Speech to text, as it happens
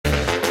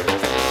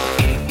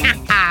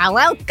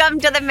Welcome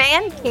to the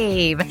Man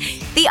Cave,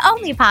 the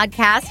only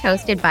podcast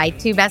hosted by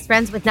two best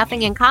friends with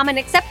nothing in common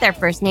except their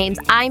first names.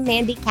 I'm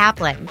Mandy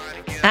Kaplan.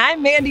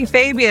 I'm Mandy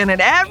Fabian, and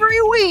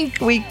every week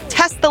we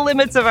test the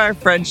limits of our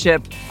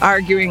friendship,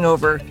 arguing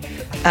over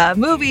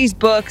movies,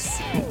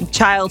 books,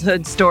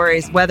 childhood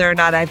stories, whether or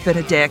not I've been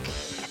a dick.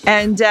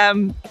 And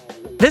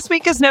this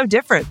week is no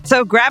different.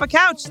 So grab a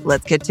couch.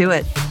 Let's get to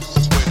it.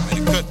 Wait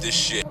a minute, cut this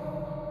shit.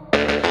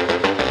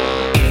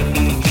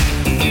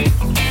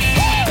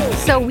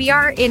 So we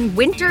are in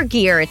winter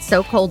gear. It's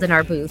so cold in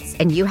our booths,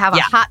 and you have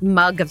a hot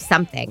mug of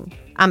something.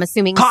 I'm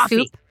assuming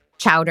Coffee. Soup,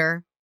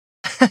 chowder,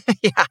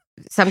 Yeah.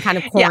 some kind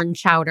of corn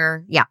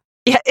chowder. Yeah.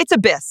 Yeah, it's a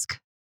bisque.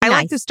 I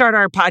like Nice. to start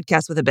our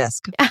podcast with a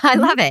bisque. I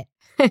love it.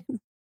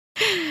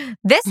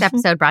 This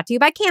episode brought to you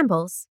by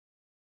Campbell's.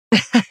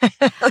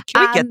 Can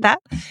we get that?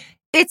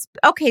 It's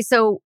okay.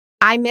 So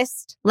I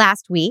missed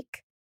last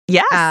week.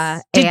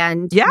 Yes.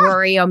 And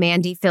Rory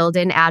O'Mandy filled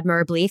in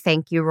admirably.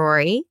 Thank you,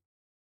 Rory.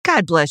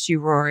 God bless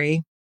you,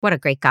 Rory. What a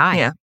great guy.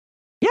 Yeah.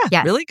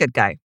 Yes. Really good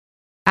guy.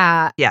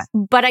 Yeah.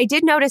 But I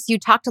did notice you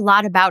talked a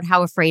lot about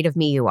how afraid of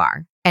me you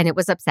are. And it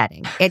was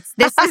upsetting.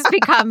 This has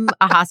become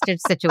a hostage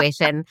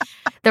situation.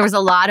 There was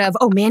a lot of,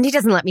 oh, Mandy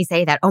doesn't let me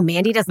say that. Oh,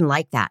 Mandy doesn't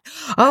like that.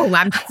 Oh,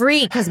 I'm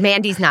free because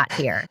Mandy's not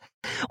here.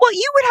 Well,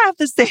 you would have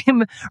the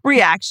same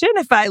reaction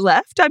if I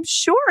left. I'm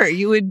sure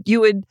you would.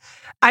 You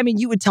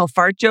would tell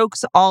fart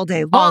jokes all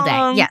day long.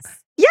 All day. Yes.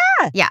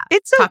 Yeah. Yeah.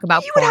 Talk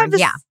about you would porn. have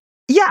this,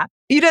 Yeah.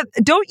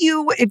 Don't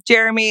you, if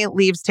Jeremy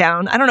leaves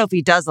town, I don't know if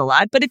he does a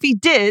lot, but if he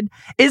did,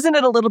 isn't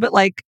it a little bit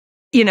like,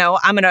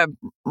 I'm going to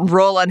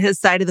roll on his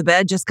side of the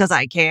bed just because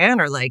I can,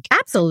 or like.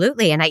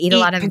 Absolutely. And I eat a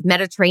lot of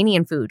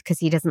Mediterranean food because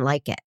he doesn't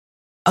like it.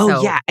 Oh,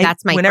 So yeah.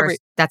 That's my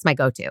that's my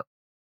go-to.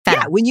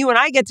 Yeah. When you and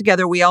I get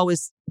together, we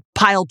always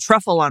pile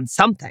truffle on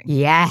something.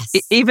 Yes.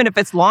 Even if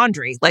it's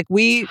laundry. Like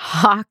we.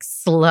 Talk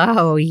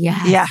slow.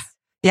 Yes. Yeah.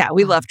 Yeah.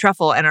 We love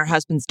truffle and our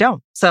husbands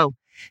don't. So,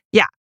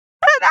 yeah.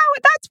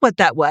 That's what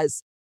that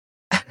was.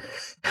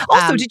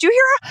 Also, did you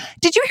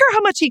hear how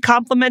much he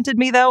complimented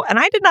me though? And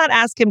I did not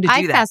ask him to do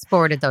I that. fast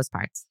forwarded those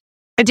parts.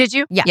 Did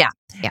you? Yeah.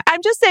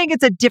 I'm just saying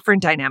it's a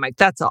different dynamic.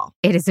 That's all.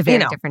 It is a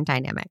very different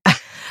dynamic.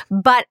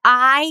 But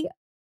I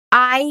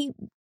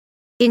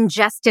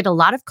ingested a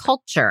lot of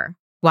culture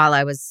while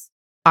I was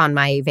on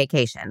my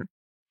vacation.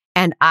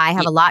 And I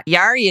have a lot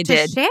you to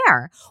did.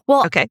 share.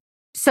 Well, Okay.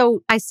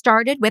 So I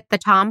started with the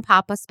Tom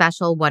Papa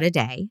special, What a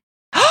Day,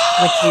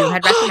 which you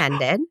had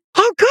recommended.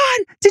 Oh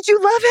God, did you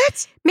love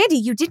it? Mandy,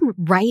 you didn't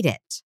write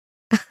it.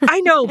 I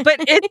know, but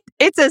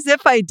it's as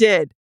if I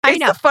did. I It's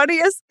know. the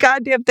funniest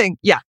goddamn thing.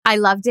 Yeah. I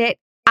loved it.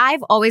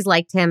 I've always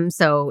liked him,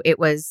 so it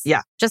was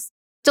just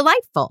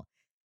delightful.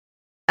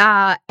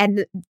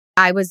 And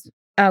I was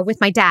with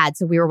my dad,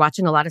 so we were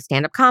watching a lot of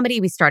stand-up comedy.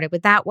 We started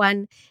with that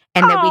one,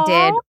 and then we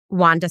did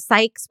Wanda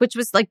Sykes, which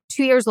was like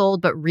 2 years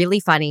old, but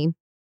really funny.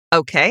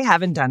 Okay,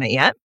 haven't done it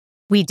yet.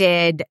 We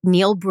did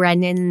Neil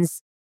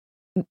Brennan's,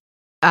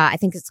 I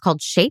think it's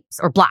called Shapes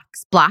or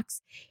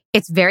Blocks.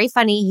 It's very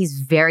funny.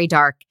 He's very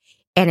dark.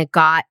 And it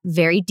got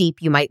very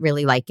deep. You might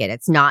really like it.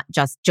 It's not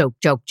just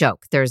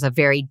joke. There's a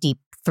very deep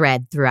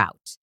thread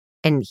throughout.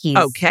 And he's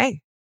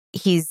okay.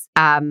 He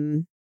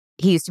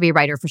used to be a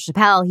writer for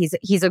Chappelle.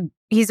 He's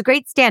a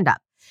great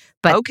stand-up.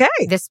 But okay.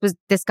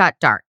 This got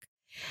dark.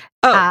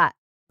 But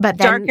then,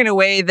 dark in a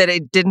way that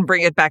it didn't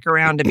bring it back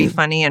around to be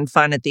funny and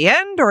fun at the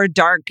end, or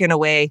dark in a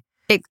way.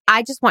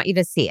 I just want you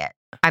to see it.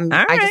 I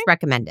just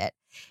recommend it.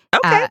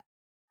 Okay.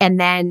 And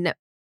then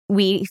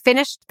we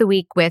finished the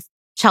week with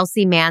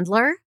Chelsea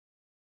Mandler.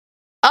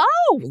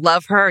 Oh,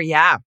 love her.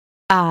 Yeah.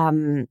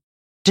 Does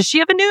she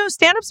have a new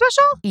stand-up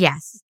special?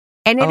 Yes.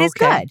 And it is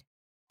good.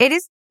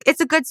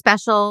 It's a good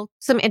special,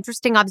 some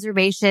interesting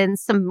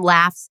observations, some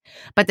laughs.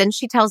 But then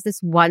she tells this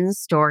one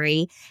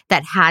story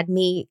that had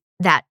me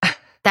that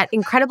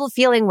incredible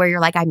feeling where you're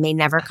like, I may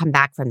never come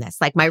back from this.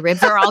 Like my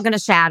ribs are all going to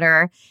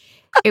shatter.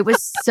 It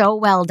was so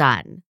well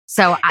done.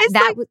 So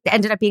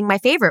ended up being my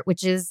favorite,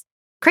 which is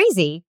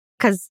crazy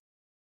because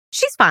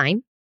she's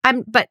fine.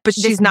 But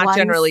she's not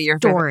generally your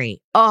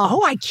story. Favorite.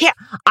 Oh, I can't.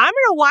 I'm going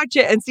to watch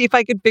it and see if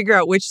I can figure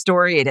out which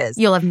story it is.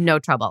 You'll have no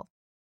trouble.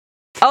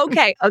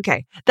 Okay.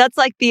 That's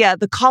like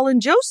the Colin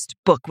Jost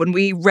book. When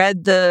we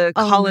read the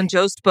Colin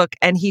Jost book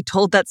and he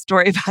told that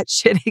story about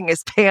shitting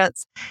his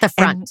pants. The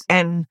front.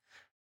 And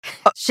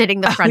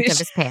shitting the front of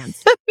his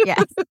pants.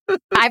 Yes.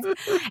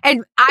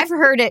 I've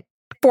heard it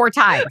 4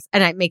 times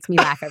and it makes me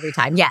laugh every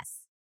time. Yes.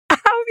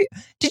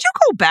 Did you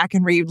go back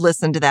and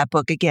re-listen to that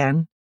book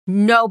again?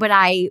 No, but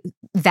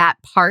that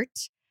part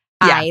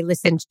I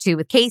listened to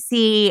with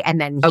Casey, and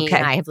then he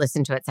and I have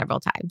listened to it several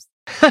times.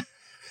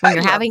 When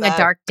you're having a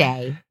dark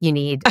day, you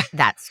need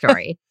that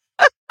story.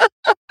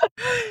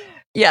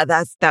 Yeah,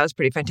 that was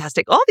pretty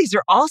fantastic. Oh, these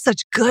are all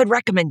such good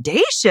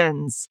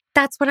recommendations.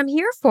 That's what I'm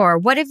here for.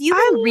 What have you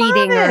been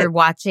reading or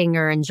watching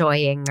or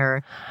enjoying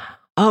or?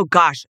 Oh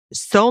gosh,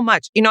 so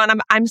much.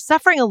 And I'm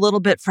suffering a little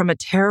bit from a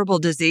terrible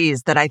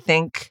disease that I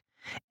think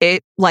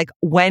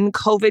when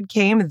COVID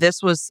came,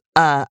 this was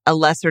a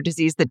lesser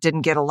disease that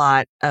didn't get a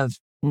lot of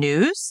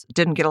news,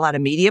 didn't get a lot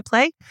of media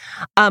play.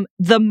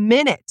 The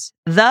minute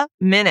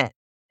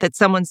that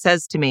someone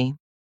says to me,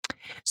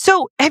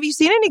 so have you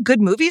seen any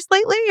good movies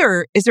lately?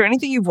 Or is there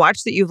anything you've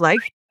watched that you've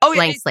liked? Oh,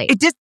 Blank slate.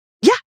 It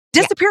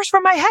disappears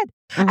from my head.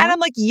 Mhm. And I'm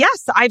like,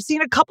 yes, I've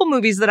seen a couple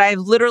movies that I've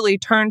literally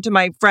turned to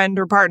my friend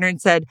or partner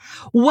and said,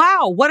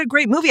 wow, what a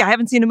great movie. I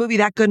haven't seen a movie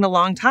that good in a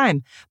long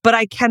time. But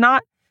I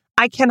cannot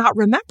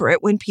remember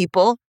it when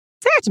people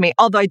say it to me.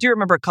 Although I do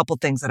remember a couple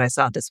things that I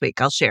saw this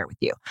week. I'll share with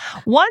you.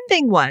 One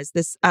thing was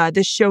this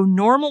show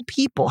Normal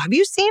People. Have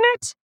you seen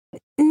it?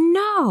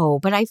 No,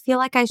 but I feel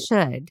like I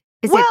should.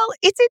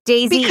 It's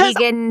Daisy because-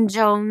 Egan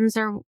Jones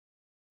or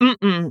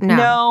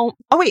No.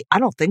 Oh wait, I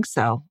don't think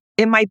so.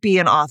 It might be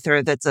an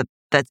author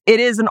it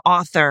is an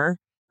author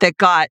that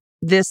got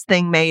this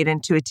thing made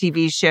into a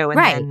TV show and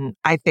Right. then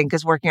I think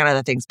is working on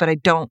other things, but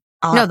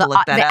I'll no, have to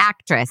look that the up.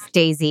 actress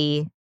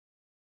Daisy.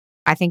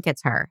 I think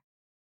it's her.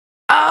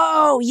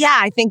 Oh, yeah,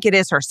 I think it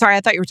is her. Sorry,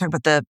 I thought you were talking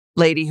about the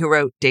lady who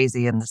wrote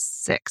Daisy and the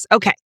Six.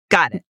 Okay,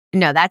 got it.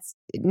 No, that's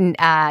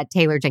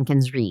Taylor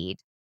Jenkins Reid.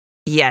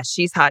 Yeah,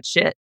 she's hot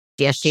shit.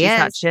 Yes, she She's is.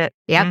 hot shit.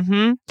 Yep.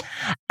 Mm-hmm.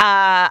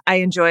 I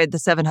enjoyed The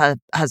Seven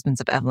Husbands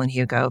of Evelyn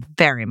Hugo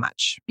very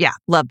much. Yeah,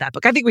 love that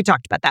book. I think we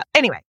talked about that.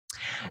 Anyway,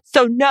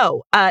 so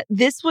no,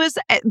 this was,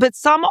 but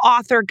some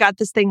author got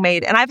this thing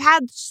made. And I've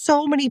had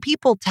so many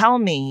people tell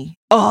me,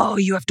 oh,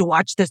 you have to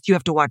watch this. You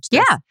have to watch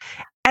this. Yeah.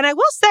 And I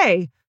will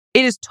say,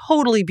 it is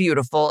totally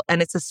beautiful.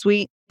 And it's a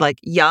sweet, like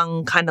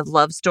young kind of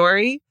love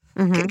story.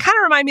 Mhm. It kind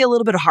of remind me a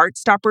little bit of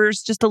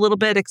Heartstoppers, just a little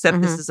bit,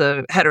 except this is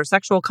a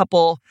heterosexual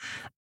couple.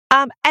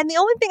 And the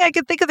only thing I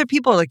could think of that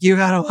people are like, you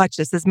gotta watch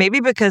this, is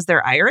maybe because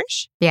they're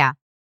Irish. Yeah.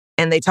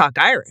 And they talk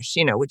Irish,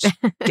 which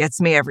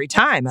gets me every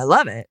time. I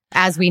love it.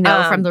 As we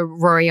know from the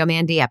Rory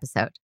O'Mandy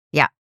episode.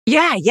 Yeah.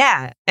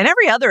 Yeah. And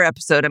every other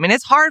episode. I mean,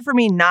 it's hard for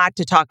me not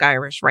to talk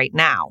Irish right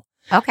now.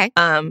 Okay.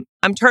 I'm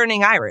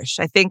turning Irish,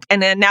 I think.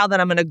 And then now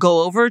that I'm going to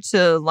go over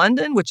to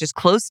London, which is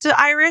close to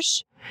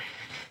Irish,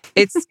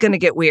 it's going to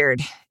get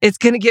weird. It's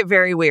going to get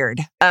very weird.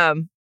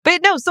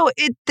 But no, so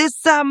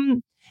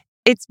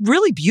it's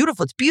really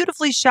beautiful. It's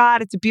beautifully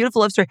shot. It's a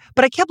beautiful love story.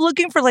 But I kept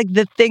looking for like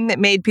the thing that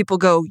made people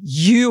go,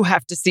 you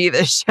have to see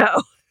this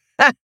show.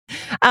 But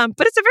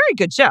it's a very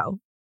good show.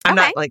 I'm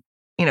not like,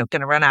 going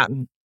to run out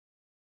and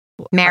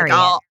Marry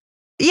it.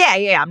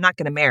 Yeah. I'm not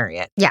going to marry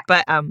it. Yeah.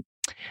 But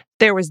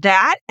there was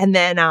that. And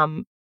then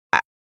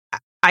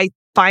I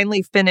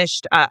finally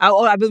finished.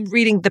 I've been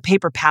reading The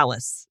Paper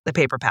Palace.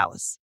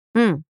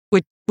 Mm.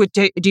 Which,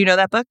 do you know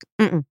that book?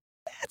 Mm-mm.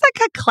 It's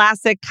like a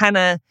classic kind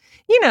of,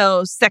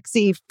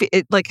 sexy.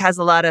 It like has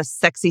a lot of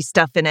sexy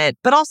stuff in it,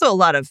 but also a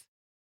lot of.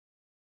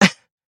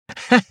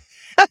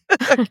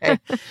 Okay.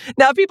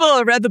 Now people who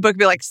have read the book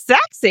be like,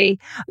 sexy.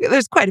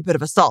 There's quite a bit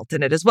of assault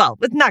in it as well.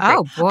 It's not great.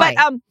 Oh boy.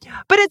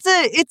 But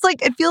it's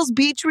like it feels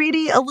beach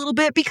ready a little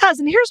bit because,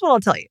 and here's what I'll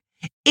tell you.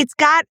 It's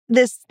got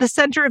the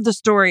center of the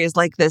story is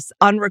like this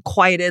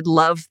unrequited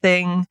love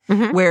thing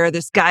where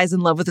this guy's in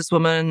love with this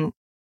woman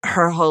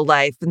her whole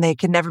life and they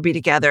can never be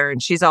together.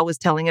 And she's always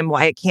telling him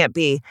why it can't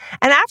be.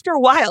 And after a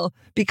while,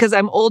 because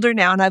I'm older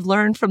now and I've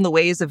learned from the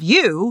ways of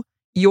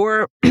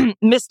your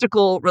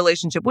mystical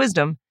relationship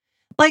wisdom,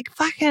 like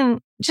fucking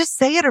just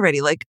say it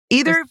already. Like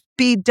either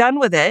be done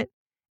with it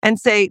and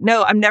say,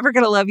 no, I'm never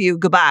going to love you.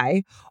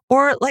 Goodbye.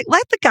 Or like,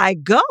 let the guy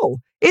go.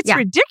 It's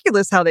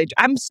ridiculous how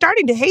I'm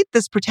starting to hate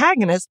this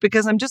protagonist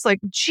because I'm just like,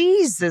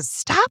 Jesus,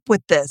 stop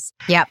with this.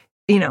 Yep.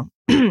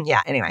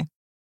 Yeah. Anyway.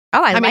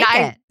 Oh, I like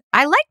it.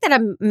 I like that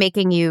I'm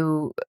making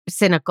you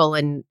cynical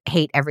and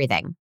hate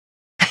everything.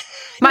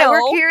 My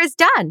work here is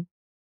done.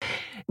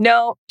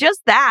 No,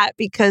 just that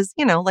because,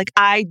 like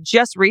I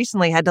just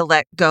recently had to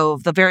let go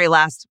of the very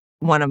last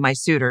one of my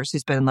suitors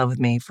who's been in love with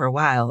me for a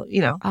while,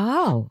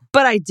 Oh.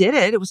 But I did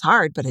it. It was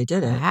hard, but I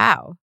did it.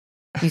 Wow.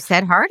 You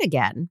said hard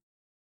again.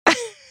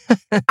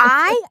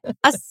 I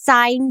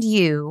assigned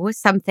you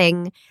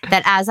something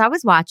that as I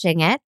was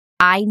watching it,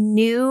 I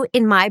knew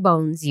in my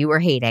bones you were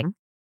hating.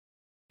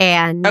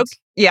 And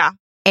yeah.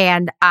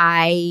 And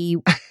I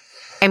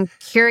am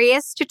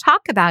curious to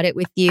talk about it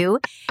with you.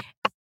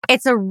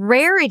 It's a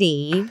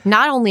rarity,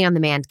 not only on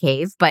The Man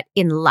Cave, but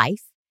in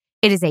life.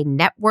 It is a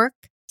network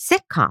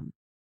sitcom.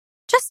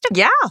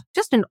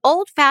 Just an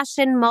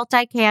old-fashioned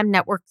multicam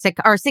network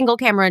or single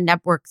camera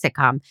network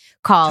sitcom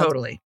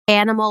called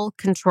Animal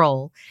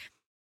Control.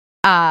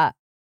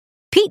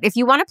 Pete, if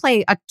you want to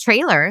play a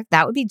trailer,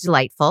 that would be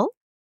delightful.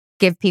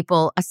 Give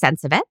people a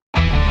sense of it.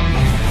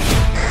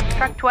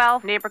 Truck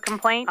 12, neighbor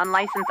complaint,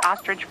 unlicensed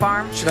ostrich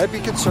farm. Should I be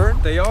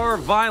concerned? They are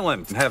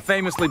violent and have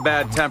famously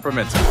bad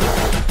temperaments. It's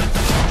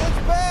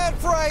bad,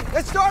 Frank.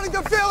 It's starting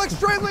to feel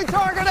extremely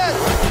targeted.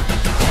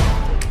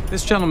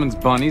 This gentleman's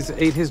bunnies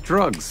ate his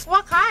drugs.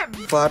 What kind?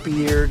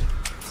 Floppy-eared,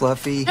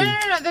 fluffy.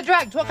 No, the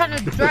drugs. What kind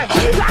of drugs?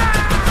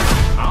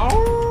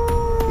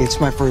 It's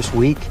my first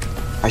week.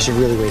 I should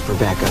really wait for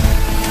backup.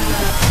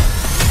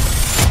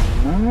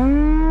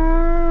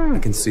 I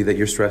can see that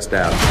you're stressed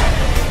out.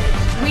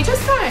 We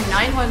just got a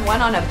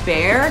 911 on a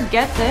bear,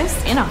 get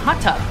this, in a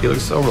hot tub. He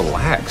looks so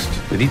relaxed.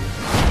 Did he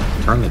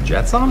turn the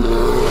jets on?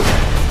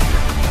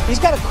 He's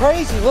got a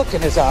crazy look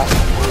in his eye.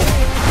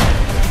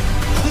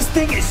 This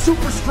thing is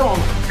super strong.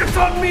 It's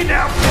on me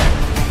now.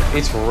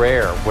 It's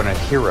rare when a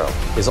hero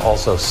is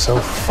also so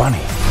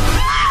funny.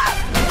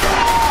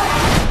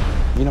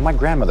 You know, my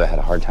grandmother had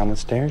a hard time with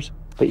stairs,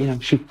 but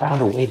she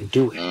found a way to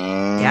do it.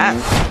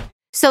 Yeah.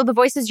 So the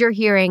voices you're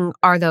hearing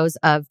are those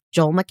of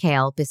Joel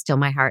McHale, Be Still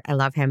My Heart. I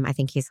love him. I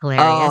think he's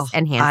hilarious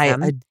and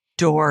handsome. I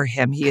adore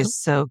him. He is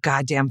so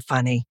goddamn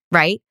funny.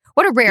 Right?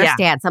 What a rare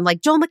stance. I'm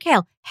like, Joel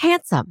McHale,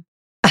 handsome.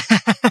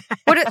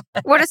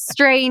 What a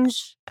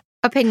strange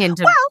opinion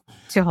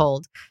to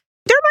hold.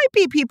 There might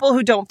be people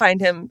who don't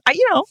find him,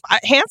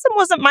 handsome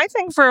wasn't my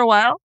thing for a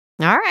while.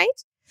 All right.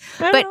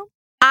 But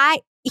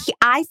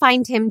I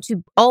find him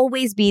to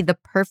always be the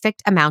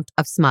perfect amount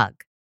of smug.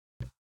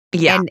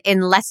 Yeah. And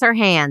in lesser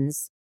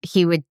hands,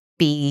 he would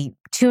be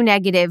too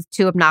negative,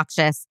 too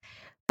obnoxious.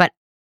 But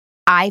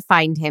I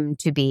find him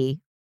to be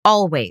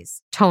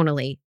always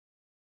tonally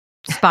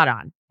spot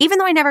on. Even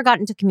though I never got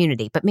into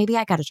Community, but maybe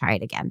I got to try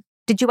it again.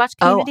 Did you watch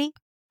Community?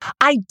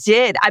 I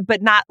did,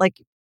 but not like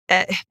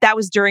that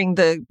was during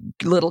the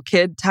little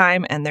kid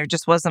time, and there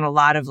just wasn't a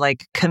lot of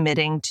like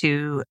committing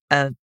to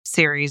a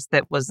series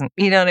that wasn't,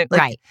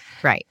 like,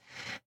 right.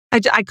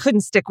 I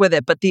couldn't stick with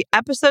it, but the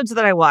episodes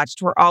that I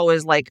watched were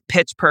always like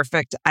pitch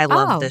perfect. I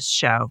love this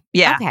show.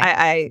 Yeah,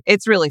 okay.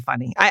 It's really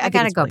funny. I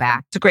got to go back.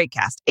 Fun. It's a great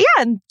cast. Yeah,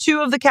 and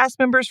 2 of the cast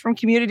members from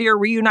Community are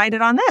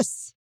reunited on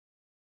this.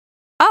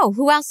 Oh,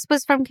 who else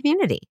was from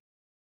Community?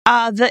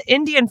 The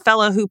Indian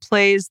fellow who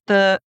plays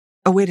the...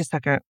 Oh, wait a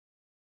second.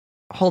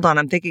 Hold on.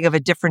 I'm thinking of a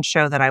different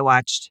show that I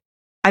watched.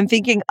 I'm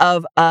thinking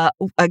of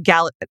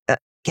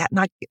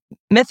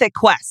Mythic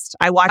Quest.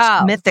 I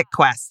watched Mythic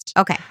Quest.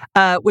 Okay.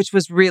 Which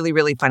was really,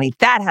 really funny.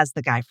 That has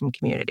the guy from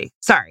Community.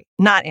 Sorry,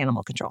 not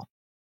Animal Control.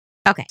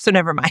 Okay. So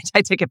never mind.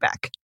 I take it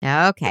back.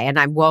 Okay. And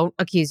I won't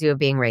accuse you of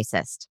being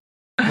racist.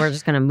 We're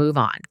just going to move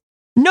on.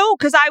 No,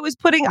 because I was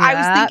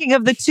thinking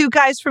of the 2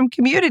 guys from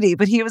Community,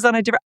 but he was on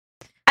a different...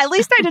 At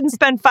least I didn't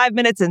spend 5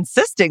 minutes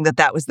insisting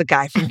that was the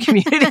guy from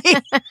Community.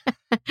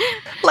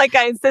 Like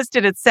I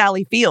insisted it's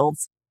Sally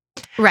Fields.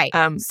 Right.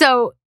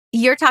 So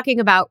you're talking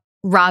about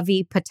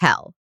Ravi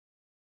Patel,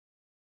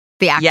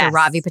 the actor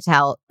Ravi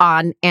Patel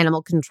on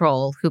Animal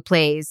Control, who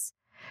plays...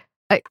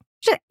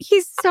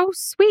 he's so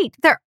sweet.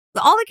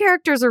 All the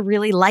characters are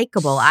really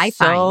likable, I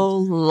find. So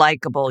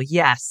likable,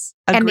 yes.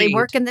 Agreed. And they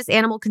work in this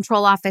animal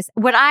control office.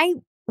 What I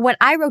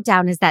wrote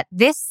down is that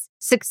this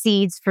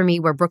succeeds for me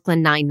where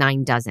Brooklyn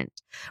Nine-Nine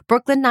doesn't.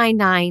 Brooklyn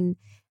Nine-Nine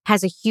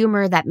has a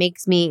humor that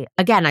makes me,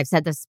 again, I've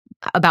said this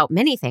about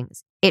many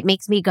things. It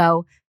makes me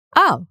go,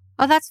 oh,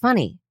 that's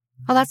funny.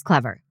 Oh, that's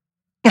clever.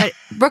 But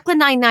Brooklyn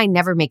Nine-Nine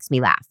never makes me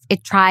laugh.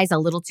 It tries a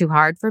little too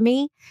hard for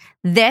me.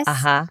 This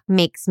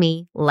makes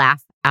me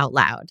laugh out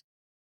loud.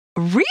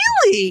 Really?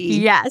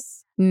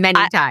 Yes.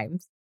 Many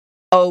times.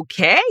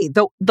 Okay.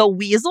 The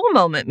weasel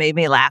moment made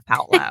me laugh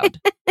out loud.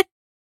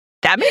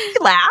 That made me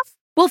laugh.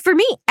 Well, for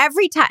me,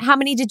 every time, how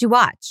many did you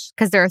watch?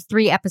 Because there are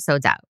 3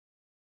 episodes out.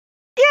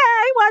 Yeah,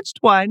 I watched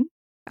 1.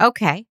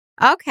 Okay.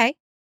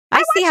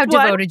 I see how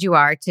devoted you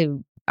are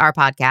to our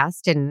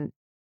podcast and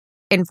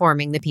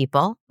informing the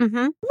people. Mm-hmm.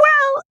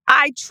 Well,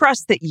 I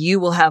trust that you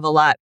will have a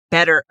lot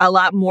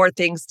more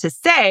things to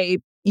say.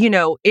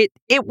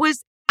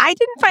 I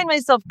didn't find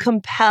myself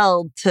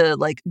compelled to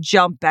like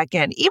jump back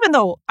in, even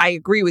though I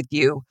agree with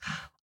you.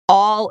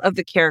 All of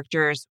the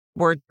characters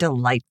were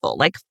delightful,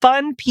 like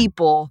fun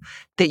people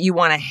that you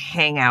want to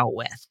hang out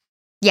with.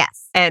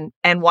 Yes. And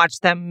watch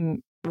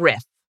them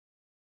riff.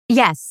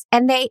 Yes.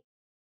 And they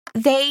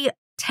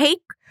take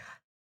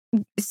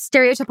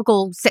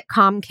stereotypical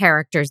sitcom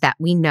characters that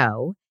we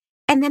know,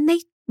 and then they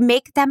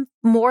make them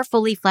more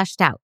fully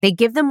fleshed out. They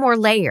give them more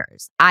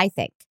layers, I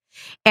think.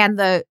 And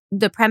the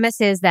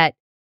premise is that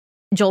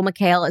Joel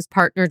McHale is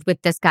partnered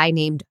with this guy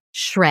named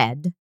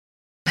Shred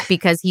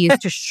because he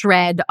used to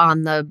shred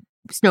on the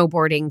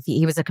snowboarding.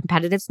 He was a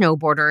competitive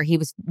snowboarder. He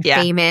was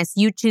famous,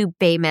 YouTube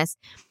famous.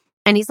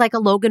 And he's like a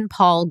Logan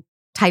Paul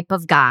type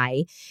of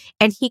guy.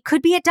 And he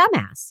could be a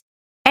dumbass.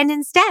 And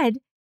instead,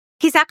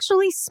 he's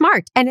actually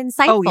smart and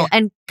insightful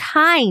and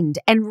kind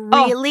and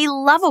really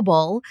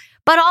lovable,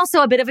 but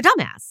also a bit of a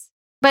dumbass.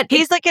 But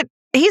he's like a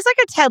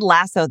Ted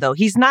Lasso, though.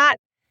 He's not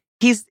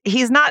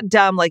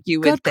dumb like you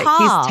would think.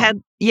 Call. He's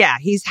Ted. Yeah,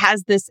 he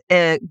has this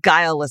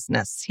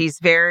guilelessness. He's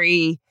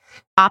very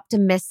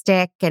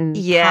optimistic and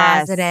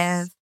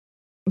positive.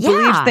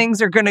 Believes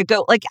things are going to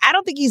go. Like, I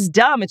don't think he's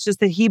dumb. It's just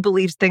that he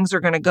believes things are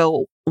going to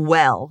go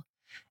well.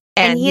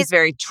 And he's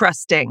very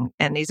trusting.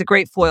 And he's a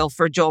great foil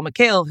for Joel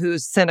McHale,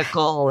 who's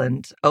cynical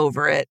and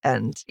over it.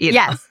 And,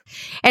 Yes.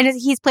 And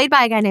he's played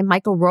by a guy named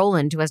Michael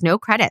Rowland, who has no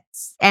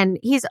credits. And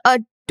he's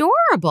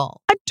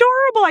adorable.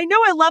 Adorable. I know.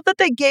 I love that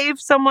they gave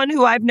someone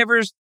who I've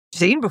never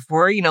seen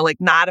before,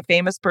 like not a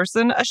famous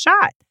person, a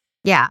shot.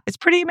 Yeah. It's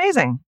pretty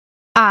amazing.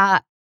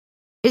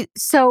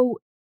 So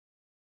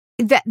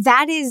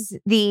that is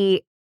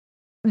the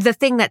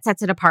thing that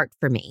sets it apart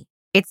for me.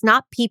 It's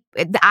not people.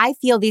 I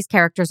feel these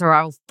characters are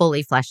all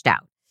fully fleshed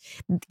out.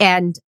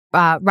 And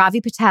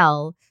Ravi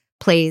Patel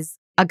plays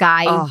a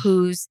guy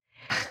who's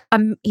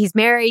he's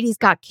married, he's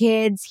got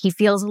kids, he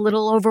feels a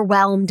little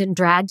overwhelmed and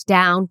dragged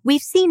down.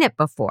 We've seen it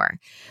before.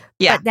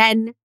 Yeah. But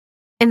then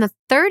in the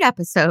third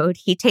episode,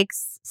 he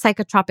takes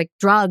psychotropic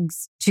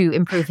drugs to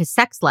improve his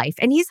sex life,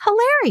 and he's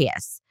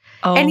hilarious.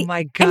 Oh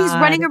my God. And he's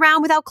running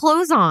around without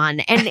clothes on.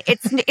 And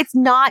it's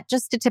not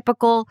just a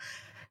typical,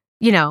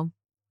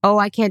 oh,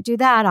 I can't do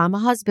that. I'm a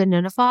husband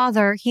and a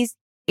father. He's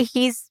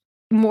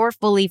more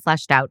fully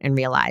fleshed out and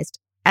realized,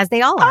 as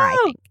they all are, I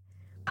think.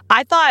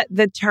 I thought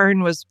the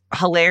turn was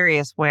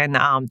hilarious when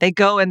they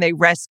go and they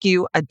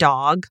rescue a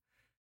dog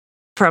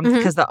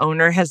because the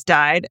owner has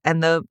died,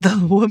 and the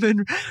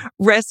woman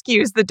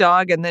rescues the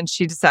dog, and then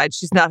she decides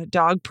she's not a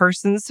dog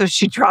person, so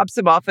she drops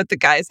him off at the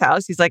guy's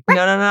house. He's like,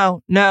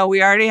 no,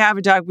 we already have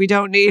a dog. We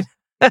don't need.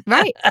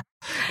 Right.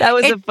 That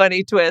was a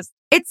funny twist.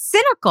 It's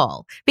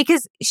cynical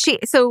because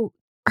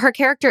her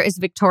character is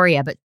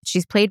Victoria, but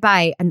she's played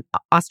by an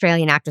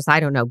Australian actress,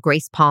 I don't know,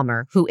 Grace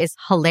Palmer, who is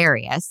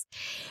hilarious.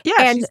 Yeah,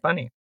 and she's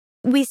funny.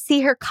 We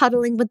see her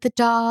cuddling with the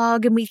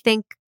dog and we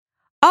think,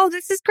 oh,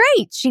 this is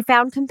great. She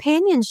found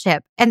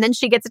companionship. And then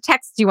she gets a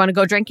text, do you want to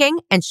go drinking?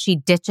 And she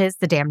ditches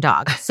the damn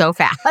dog so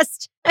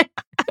fast. And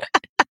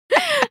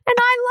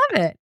I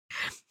love it.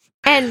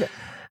 And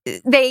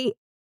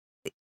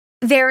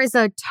there is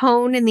a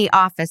tone in the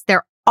office.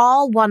 They're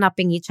all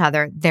one-upping each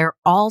other. They're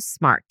all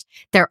smart.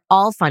 They're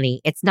all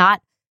funny. It's not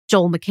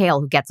Joel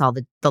McHale who gets all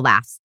the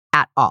laughs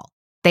at all.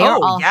 They are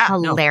all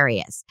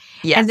hilarious.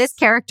 No. Yes. And this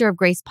character of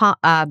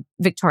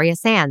Victoria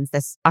Sands,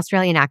 this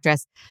Australian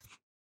actress,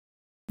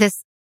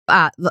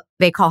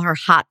 they call her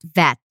Hot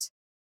Vet.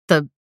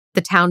 The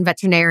town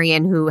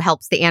veterinarian who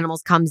helps the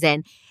animals comes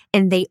in,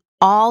 and they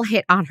all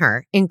hit on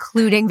her,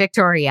 including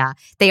Victoria.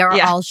 They are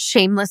all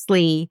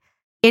shamelessly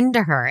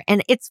into her.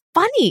 And it's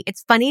funny.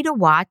 It's funny to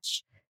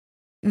watch,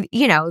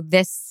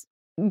 this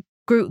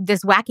group,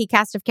 this wacky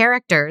cast of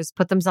characters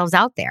put themselves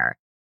out there.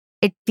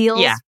 It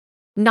feels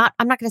I'm not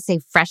going to say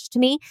fresh to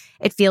me.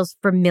 It feels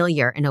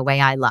familiar in a way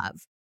I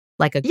love.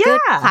 Like a good,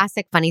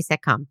 classic, funny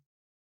sitcom.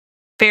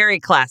 Very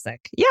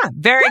classic. Yeah,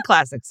 very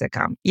classic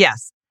sitcom.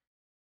 Yes.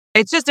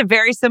 It's just a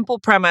very simple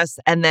premise,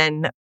 and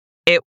then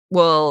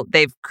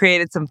they've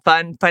created some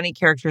funny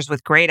characters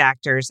with great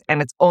actors, and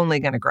it's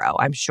only going to grow,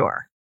 I'm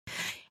sure.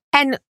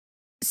 And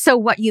so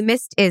what you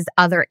missed is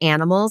other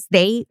animals.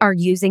 They are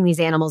using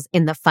these animals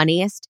in the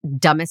funniest,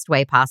 dumbest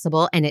way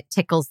possible, and it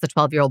tickles the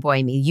 12-year-old boy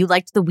in me. You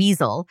liked the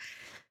weasel.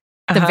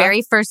 The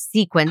very first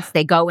sequence,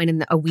 they go in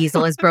and a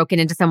weasel is broken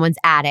into someone's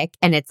attic,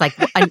 and it's like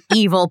an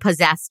evil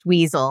possessed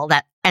weasel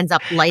that ends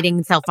up lighting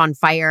itself on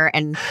fire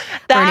and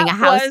burning a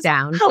house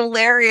down.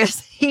 Hilarious.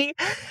 He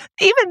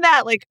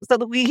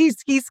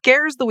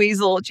scares the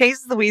weasel,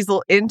 chases the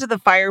weasel into the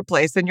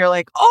fireplace, and you're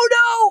like, oh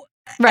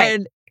no! Right.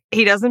 And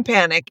he doesn't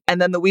panic,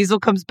 and then the weasel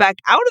comes back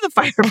out of the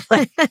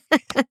fireplace.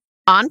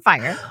 On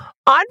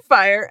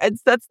fire, and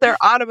sets their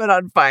ottoman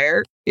on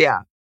fire.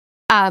 Yeah.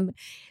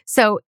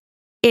 So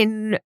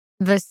in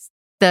the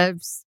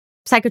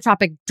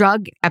psychotropic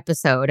drug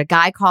episode, a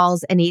guy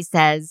calls and he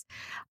says,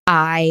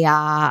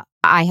 I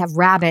have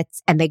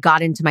rabbits and they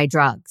got into my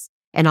drugs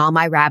and all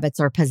my rabbits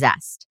are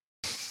possessed.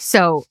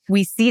 So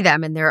we see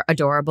them and they're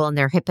adorable and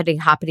they're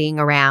hippity-hopping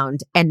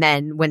around. And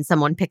then when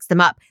someone picks them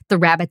up, the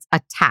rabbits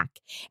attack.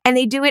 And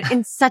they do it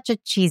in such a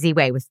cheesy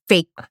way with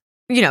fake,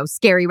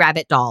 scary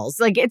rabbit dolls.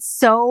 Like, it's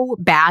so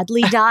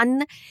badly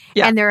done.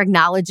 And they're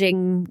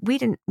acknowledging, we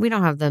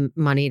don't have the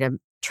money to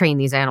train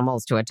these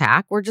animals to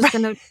attack. We're just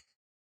going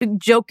to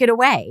joke it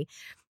away.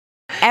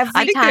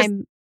 Every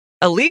time.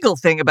 A legal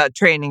thing about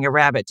training a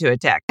rabbit to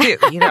attack too,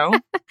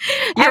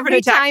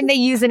 Every time they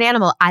use an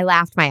animal, I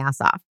laughed my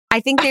ass off. I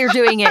think they're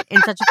doing it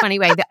in such a funny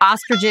way. The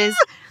ostriches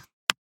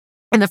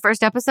in the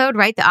first episode,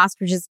 right? The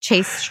ostriches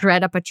chase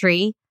Shred up a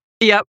tree.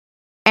 Yep.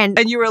 And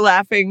you were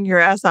laughing your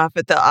ass off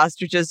at the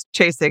ostriches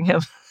chasing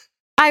him.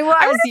 I was.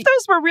 I wonder if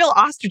those were real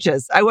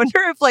ostriches. I wonder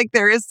if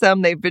there is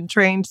they've been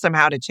trained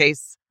somehow to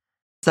chase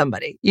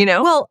somebody,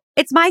 Well,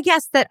 it's my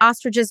guess that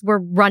ostriches were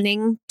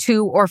running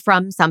to or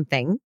from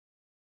something.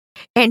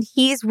 And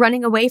he's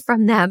running away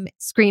from them,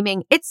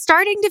 screaming, "It's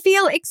starting to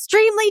feel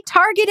extremely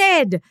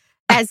targeted,"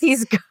 as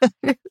he's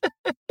trying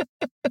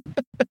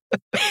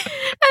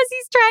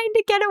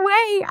to get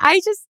away.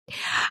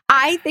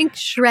 I think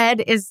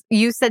Shred is.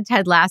 You said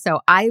Ted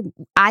Lasso. I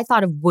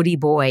thought of Woody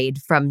Boyd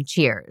from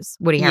Cheers.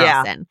 Woody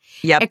Harrelson.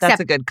 Yep,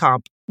 that's a good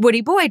comp.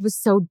 Woody Boyd was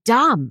so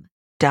dumb.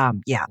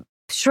 Yeah.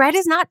 Shred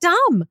is not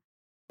dumb.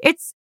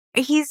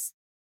 He's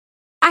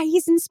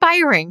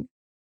inspiring.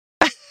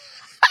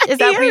 Is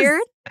that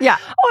weird? Yeah.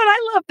 Oh, and I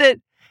love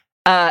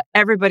that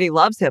everybody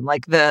loves him.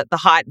 Like the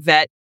hot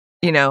vet,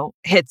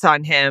 hits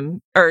on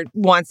him or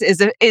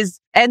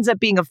ends up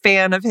being a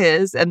fan of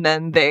his, and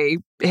then they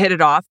hit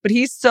it off. But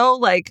he's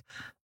so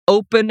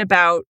open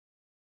about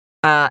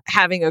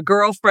having a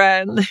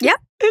girlfriend. Yep.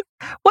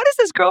 What does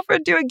his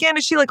girlfriend do again?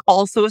 Is she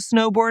also a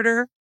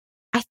snowboarder?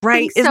 I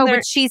think so,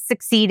 but she's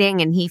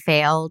succeeding and he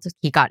failed.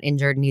 He got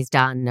injured and he's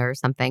done or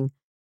something.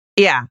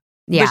 Yeah.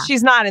 Yeah. But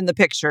she's not in the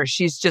picture.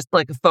 She's just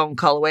a phone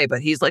call away, but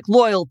he's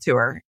loyal to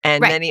her.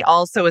 And then he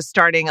also is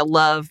starting a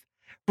love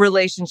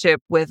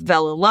relationship with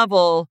Bella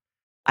Lovell.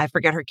 I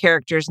forget her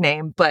character's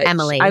name, but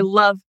Emily. I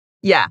love,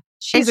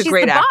 she's a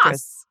great the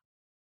actress.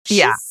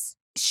 Boss.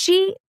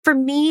 She, for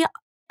me,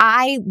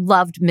 I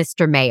loved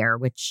Mr. Mayor,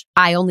 which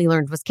I only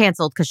learned was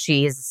canceled because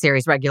she is a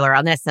series regular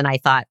on this. And I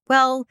thought,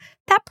 well,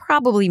 that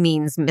probably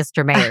means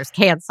Mr. Mayor's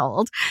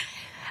canceled.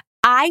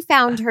 I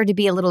found her to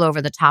be a little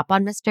over the top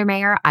on Mr.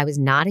 Mayor. I was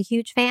not a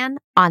huge fan.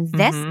 On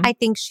this, I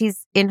think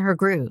she's in her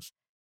groove.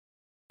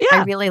 Yeah.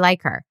 I really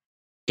like her.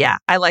 Yeah,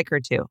 I like her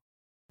too.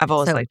 I've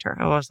always liked her.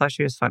 I always thought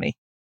she was funny.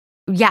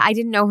 Yeah, I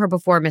didn't know her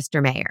before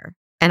Mr. Mayor.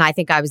 And I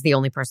think I was the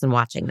only person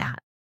watching that.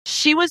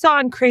 She was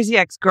on Crazy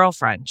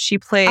Ex-Girlfriend. She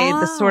played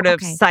the sort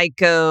of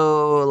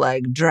psycho,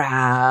 like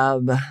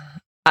drab.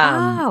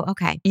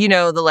 Okay. You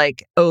know, the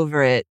like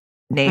over it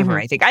neighbor,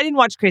 I think. I didn't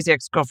watch Crazy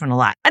Ex-Girlfriend a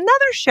lot.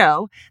 Another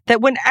show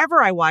that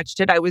whenever I watched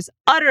it, I was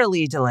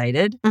utterly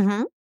delighted.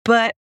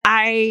 But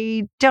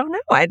I don't know.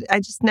 I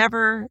just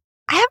never,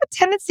 I have a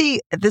tendency,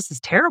 this is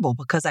terrible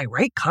because I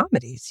write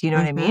comedies. You know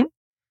what I mean?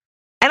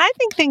 And I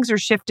think things are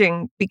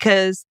shifting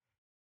because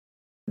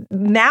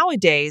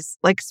nowadays,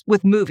 like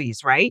with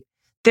movies, right?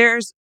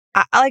 There's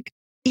like,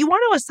 you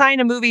want to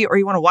assign a movie or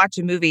you want to watch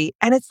a movie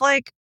and it's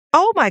like,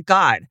 oh my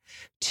God,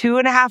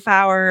 2.5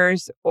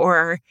 hours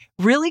or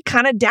really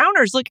kind of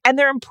downers. Look, and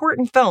they're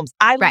important films.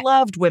 I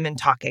loved Women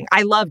Talking.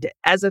 I loved it.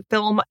 As a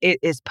film, it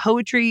is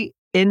poetry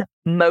in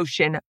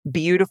motion,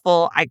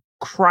 beautiful. I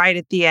cried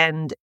at the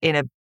end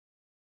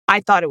I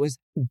thought it was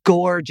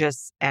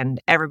gorgeous and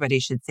everybody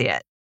should see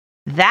it.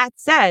 That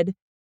said,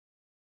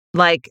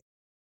 like,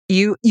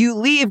 you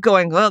leave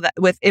going, oh, that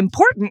with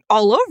important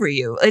all over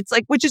you. It's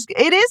like,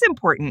 it is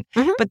important.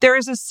 But there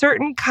is a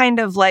certain kind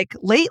of like,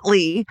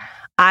 lately,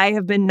 I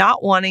have been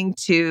not wanting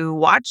to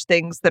watch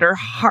things that are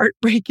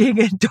heartbreaking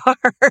and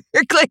dark.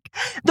 Like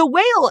The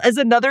Whale is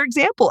another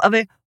example of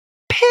a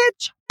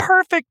pitch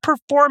perfect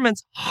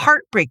performance,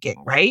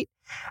 heartbreaking, right?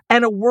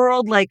 And a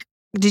world like,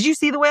 did you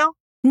see The Whale?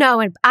 No,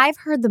 and I've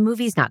heard the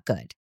movie's not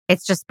good.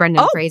 It's just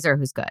Brendan Fraser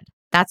who's good.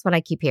 That's what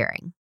I keep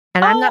hearing.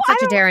 And I'm not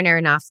such a Darren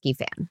Aronofsky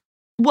fan.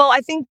 Well,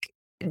 I think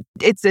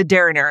it's a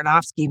Darren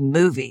Aronofsky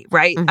movie,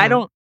 right? I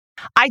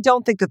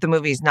don't think that the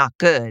movie's not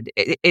good.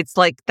 It's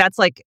like, that's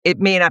like, it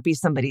may not be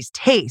somebody's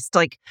taste.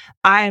 Like,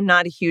 I am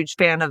not a huge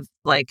fan of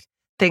like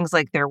things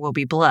like There Will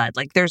Be Blood.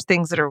 Like there's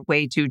things that are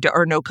way too,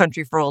 or No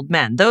Country for Old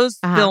Men. Those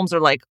films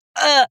are like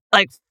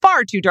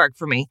far too dark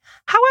for me.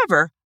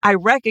 However, I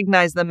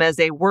recognize them as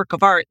a work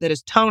of art that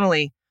is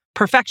tonally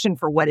perfection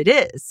for what it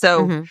is.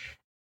 So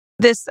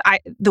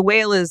The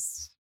Whale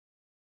is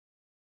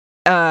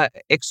an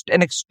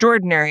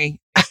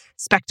extraordinary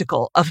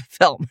spectacle of a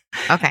film.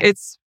 Okay.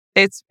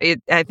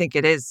 I think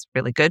it is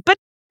really good, but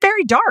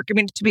very dark. I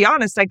mean, to be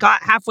honest, I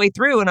got halfway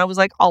through and I was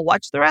like, I'll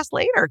watch the rest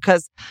later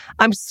because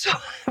I'm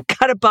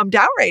kind of bummed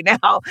out right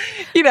now,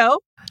 you know?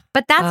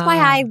 But that's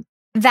why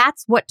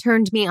that's what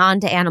turned me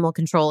on to Animal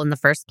Control in the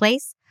first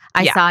place.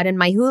 I saw it in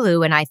my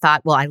Hulu and I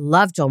thought, well, I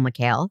love Joel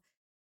McHale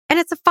and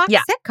it's a Fox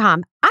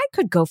sitcom. I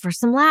could go for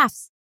some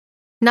laughs.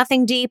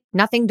 Nothing deep,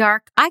 nothing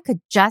dark. I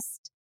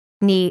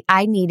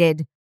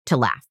needed to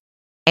laugh.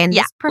 And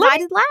this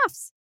provided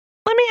laughs.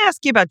 Let me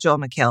ask you about Joel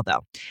McHale,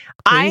 though.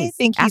 Please, I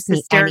think he's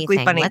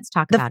hysterically funny. Let's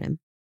talk about him.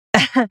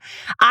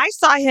 I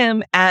saw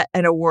him at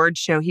an award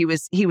show. He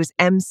was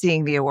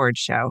emceeing the award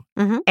show,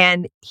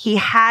 and he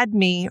had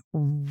me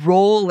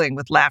rolling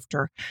with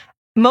laughter,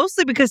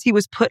 mostly because he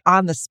was put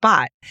on the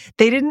spot.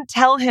 They didn't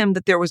tell him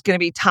that there was going to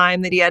be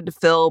time that he had to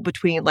fill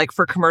between, like,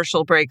 for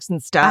commercial breaks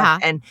and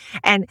stuff,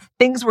 and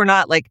things were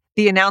not like,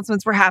 the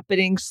announcements were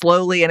happening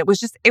slowly, and it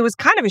was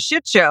kind of a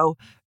shit show.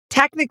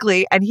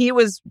 Technically, and he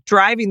was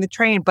driving the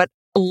train, but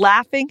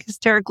laughing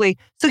hysterically.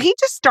 So he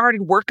just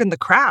started working the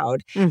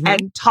crowd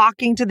and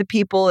talking to the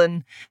people,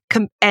 and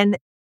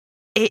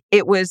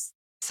it was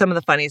some of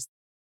the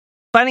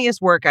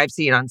funniest work I've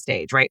seen on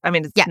stage. Right? I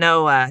mean, it's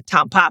no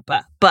Tom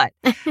Papa, but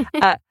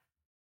I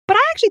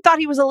actually thought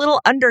he was a little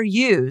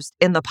underused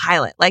in the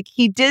pilot. Like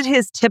he did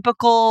his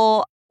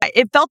typical.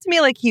 It felt to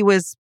me like he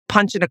was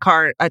punching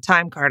a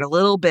time card a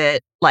little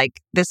bit. Like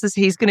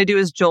he's going to do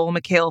his Joel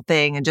McHale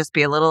thing and just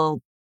be a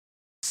little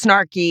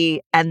snarky,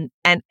 and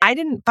I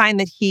didn't find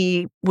that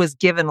he was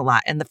given a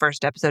lot in the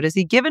first episode. Is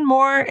he given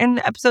more in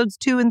episodes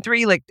 2 and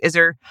 3? Like, is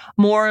there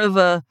more of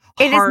a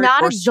It is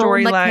not a Joel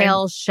storyline?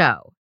 McHale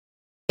show.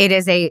 It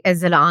is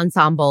an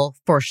ensemble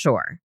for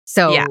sure.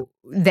 So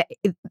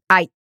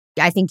I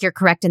think you're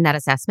correct in that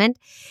assessment.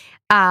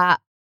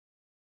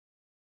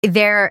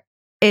 There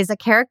is a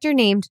character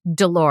named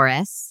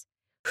Dolores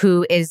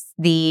who is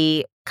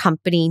the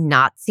company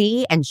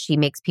Nazi, and she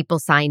makes people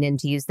sign in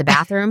to use the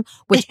bathroom,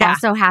 which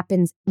also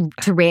happens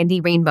to Randy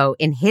Rainbow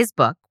in his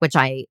book, which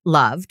I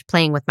loved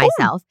playing with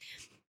myself.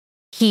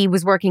 He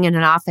was working in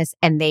an office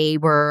and they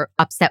were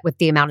upset with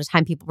the amount of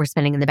time people were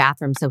spending in the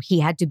bathroom. So he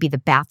had to be the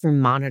bathroom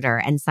monitor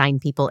and sign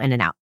people in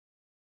and out.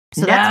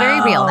 So that's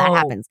very real. That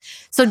happens.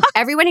 So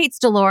everyone hates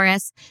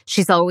Dolores.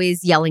 She's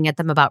always yelling at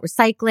them about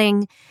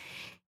recycling.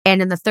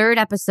 And in the third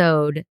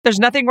episode, there's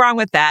nothing wrong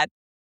with that.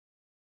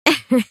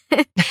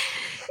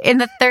 In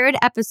the third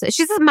episode,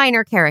 she's a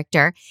minor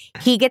character.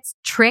 He gets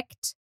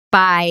tricked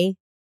by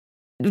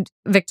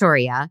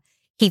Victoria.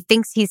 He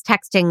thinks he's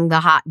texting the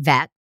hot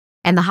vet,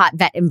 and the hot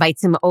vet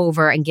invites him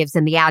over and gives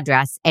him the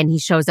address. And he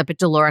shows up at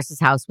Dolores'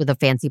 house with a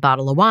fancy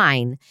bottle of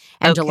wine.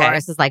 And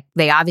Dolores is like,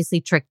 they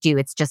obviously tricked you.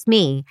 It's just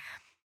me.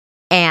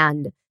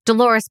 And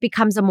Dolores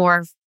becomes a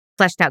more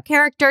fleshed out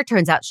character.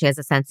 Turns out she has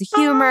a sense of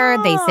humor.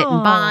 They sit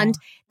and bond.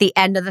 The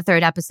end of the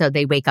third episode,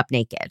 they wake up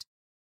naked.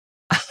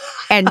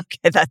 And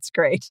okay, that's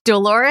great.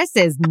 Dolores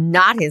is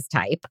not his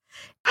type.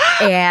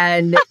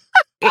 And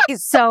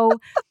so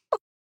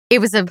it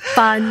was a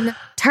fun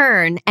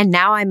turn. And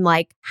now I'm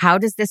like, how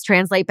does this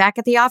translate back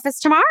at the office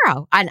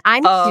tomorrow? And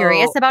I'm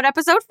curious about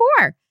episode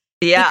 4.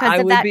 Yeah, because I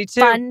of would that be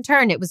too. Fun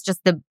turn. It was just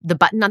the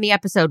button on the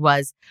episode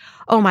was,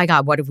 oh my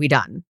God, what have we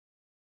done?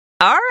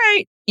 All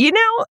right. You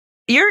know,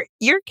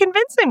 you're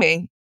convincing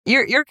me.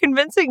 You're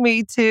convincing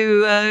me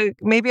to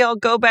maybe I'll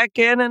go back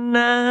in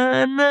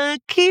and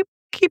keep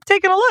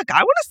taking a look.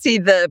 I want to see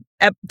the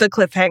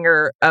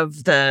cliffhanger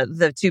of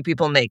the two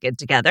people naked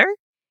together.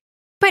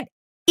 But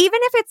even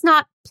if it's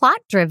not plot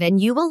driven,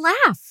 you will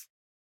laugh.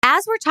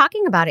 As we're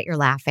talking about it, you're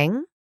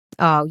laughing.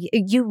 Oh,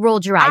 you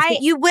rolled your eyes.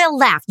 You will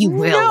laugh. You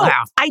will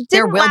laugh. I didn't.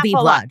 There will be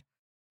blood.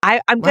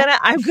 I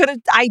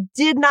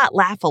did not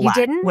laugh a lot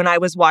when I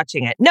was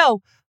watching it.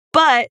 No,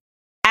 but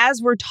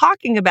as we're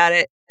talking about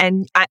it,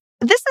 and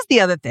this is the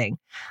other thing.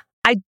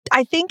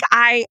 I think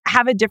I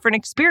have a different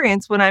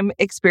experience when I'm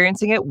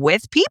experiencing it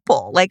with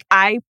people. Like,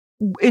 I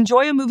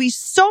enjoy a movie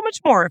so much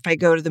more if I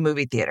go to the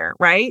movie theater,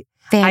 right?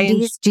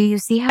 Vandies, do you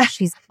see how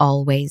she's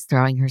always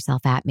throwing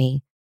herself at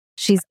me?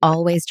 She's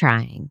always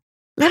trying.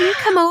 Let me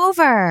come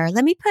over.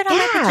 Let me put on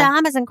my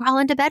pajamas and crawl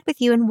into bed with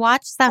you and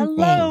watch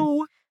something.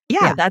 Hello.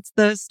 Yeah, that's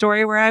the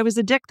story where I was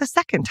a dick the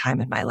second time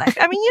in my life.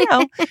 I mean, you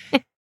know,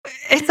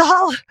 it's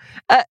all...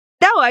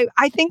 No,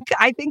 I think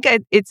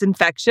it's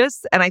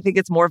infectious, and I think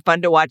it's more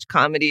fun to watch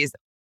comedies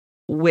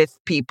with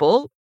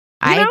people.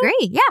 I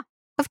agree. Yeah,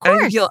 of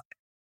course.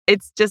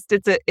 It's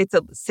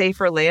a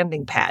safer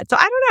landing pad. So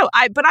I don't know.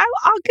 But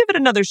I'll give it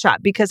another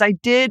shot because I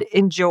did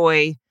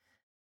enjoy.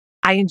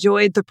 I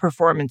enjoyed the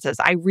performances.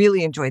 I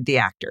really enjoyed the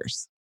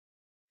actors.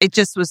 It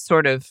just was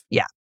sort of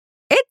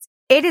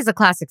It is a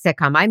classic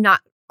sitcom. I'm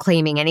not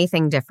claiming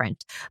anything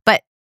different,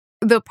 but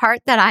the part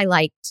that I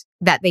liked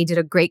that they did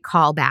a great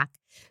callback.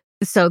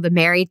 So the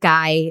married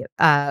guy,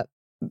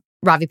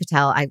 Ravi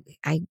Patel,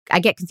 I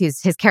get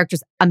confused. His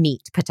character's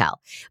Amit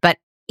Patel, but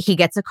he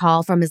gets a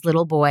call from his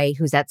little boy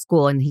who's at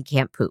school and he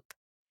can't poop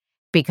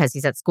because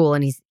he's at school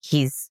and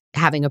he's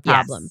having a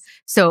problem. Yes.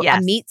 So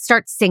Amit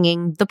starts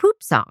singing the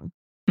poop song.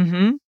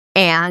 Mm-hmm.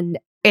 And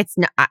it's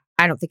not,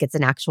 I don't think it's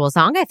an actual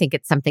song. I think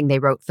it's something they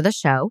wrote for the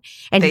show.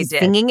 And he's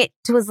singing it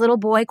to his little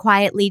boy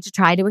quietly to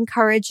try to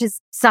encourage his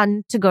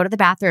son to go to the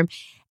bathroom.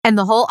 And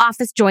the whole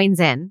office joins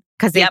in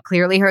because they've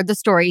clearly heard the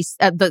story,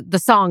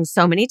 the song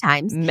so many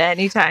times.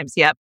 Many times,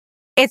 yep.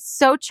 It's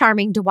so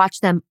charming to watch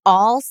them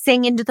all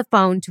sing into the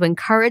phone to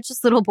encourage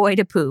this little boy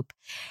to poop.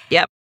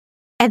 Yep.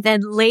 And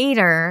then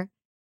later,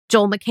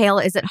 Joel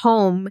McHale is at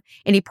home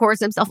and he pours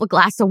himself a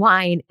glass of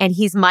wine and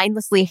he's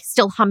mindlessly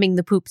still humming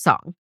the poop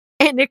song.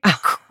 And it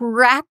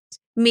cracked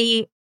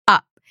me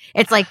up.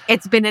 It's like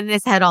it's been in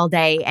his head all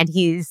day and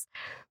he's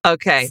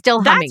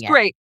still humming it. That's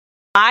great.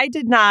 I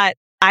did not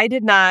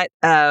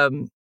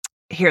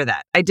hear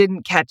that. I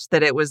didn't catch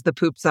that it was the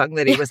poop song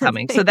that he was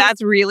humming. So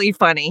that's really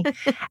funny.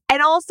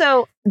 And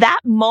also that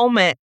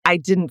moment I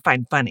didn't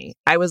find funny.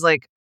 I was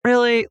like,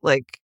 really?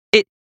 Like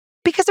it,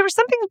 because there was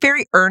something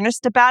very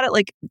earnest about it.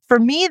 Like for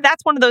me,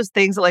 that's one of those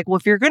things that like, well,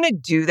 if you're going to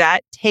do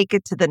that, take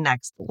it to the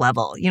next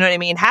level. You know what I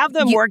mean? Have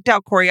them worked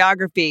out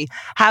choreography,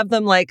 have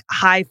them like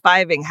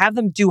high-fiving, have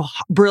them do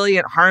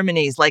brilliant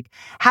harmonies, like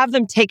have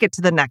them take it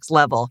to the next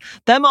level.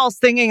 Them all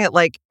singing it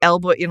like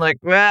elbow, you know, like,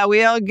 well,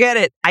 we all get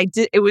it.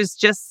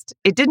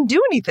 It didn't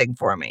do anything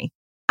for me.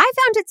 I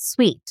found it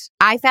sweet.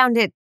 I found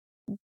it.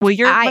 Well,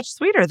 you're much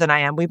sweeter than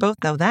I am. We both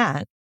know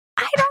that.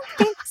 I don't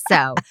think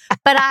so.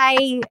 But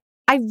I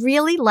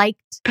really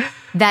liked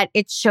that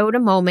it showed a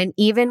moment,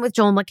 even with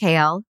Joel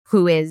McHale,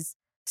 who is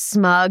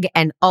smug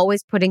and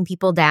always putting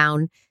people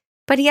down.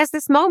 But he has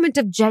this moment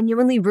of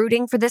genuinely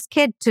rooting for this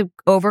kid to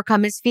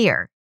overcome his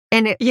fear.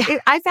 And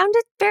I found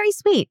it very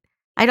sweet.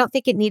 I don't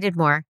think it needed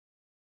more.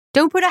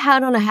 Don't put a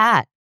hat on a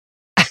hat,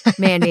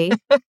 Mandy.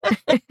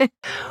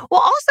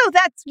 Well, also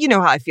that's, you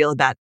know how I feel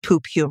about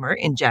poop humor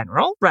in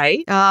general,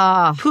 right?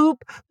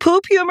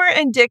 Poop humor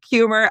and dick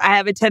humor. I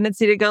have a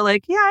tendency to go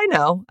like, yeah, I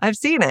know, I've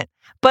seen it.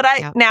 But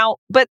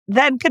but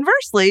then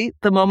conversely,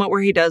 the moment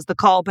where he does the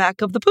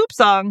callback of the poop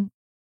song,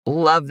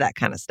 love that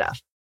kind of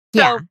stuff.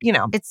 Yeah. So, you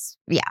know,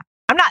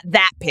 I'm not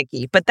that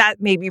picky, but that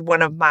may be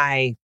one of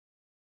my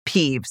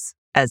peeves,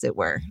 as it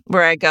were,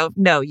 where I go,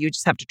 no, you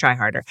just have to try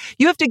harder.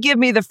 You have to give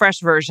me the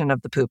fresh version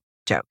of the poop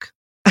joke.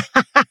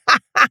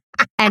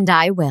 And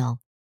I will.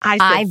 I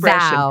said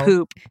fresh vow. and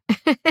poop.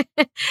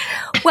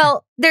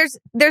 Well, there's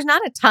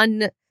not a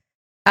ton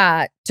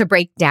to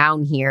break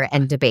down here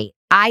and debate.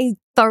 I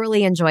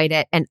thoroughly enjoyed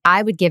it, and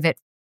I would give it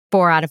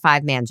 4 out of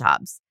 5 man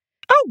jobs.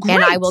 Oh, great.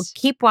 And I will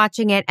keep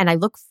watching it. And I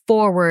look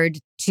forward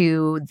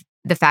to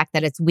the fact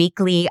that it's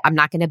weekly. I'm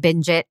not going to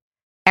binge it.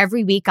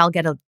 Every week I'll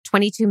get a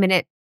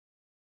 22-minute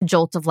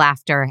jolt of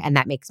laughter, and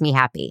that makes me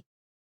happy.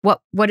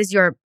 What is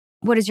your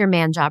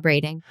man job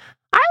rating?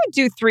 I would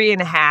do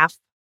 3.5.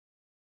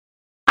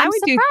 I'm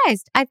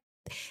surprised. I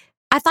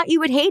thought you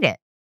would hate it.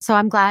 So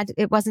I'm glad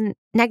it wasn't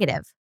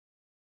negative.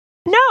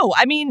 No,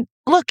 I mean,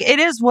 look, it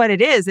is what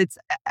it is. It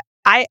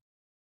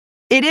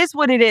is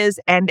what it is.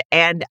 And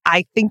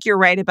I think you're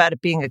right about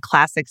it being a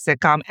classic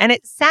sitcom. And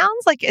it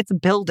sounds like it's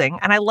building.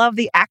 And I love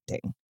the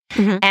acting.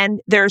 Mm-hmm.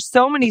 And there are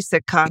so many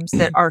sitcoms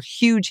that are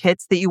huge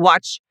hits that you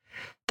watch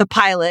the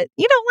pilot.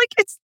 You know,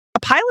 like a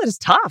pilot is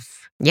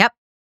tough. Yep.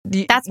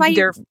 That's why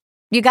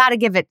you got to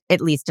give it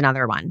at least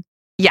another one.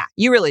 Yeah,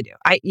 you really do.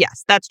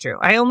 Yes, that's true.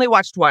 I only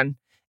watched one.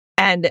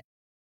 And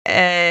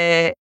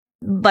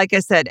like I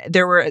said,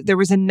 there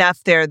was enough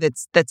there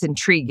that's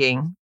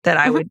intriguing that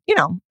I would,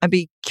 I'd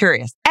be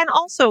curious. And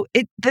also,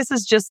 this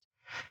is just,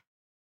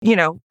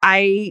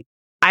 I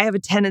have a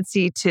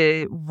tendency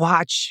to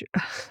watch.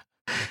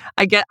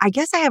 I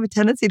guess I have a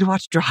tendency to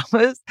watch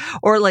dramas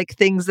or like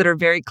things that are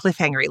very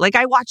cliffhangery. Like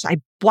I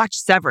watched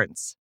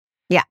Severance.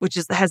 Yeah, which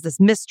has this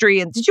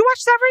mystery. And did you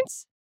watch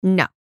Severance?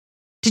 No.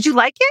 Did you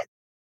like it?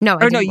 No,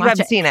 you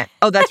haven't seen it.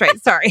 Oh, that's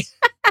right. Sorry.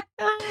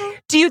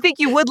 Do you think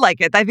you would like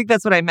it? I think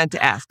that's what I meant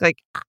to ask. Like,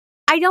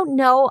 I don't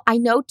know. I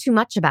know too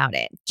much about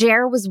it.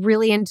 Jer was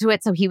really into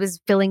it, so he was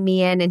filling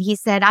me in, and he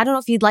said, "I don't know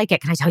if you'd like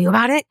it. Can I tell you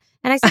about it?"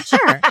 And I said,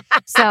 "Sure."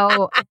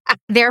 So,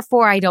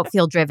 therefore, I don't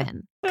feel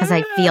driven because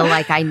I feel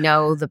like I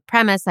know the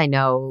premise. I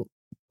know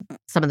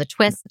some of the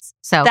twists.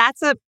 So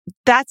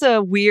that's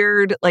a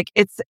weird, like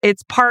it's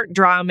part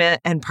drama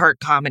and part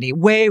comedy.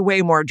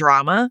 Way more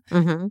drama.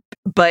 Mm-hmm.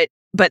 But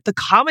the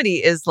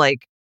comedy is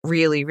like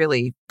really,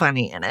 really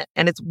funny in it.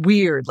 And it's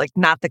weird, like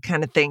not the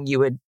kind of thing you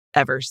would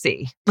ever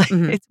see. Like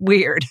It's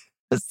weird.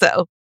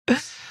 So,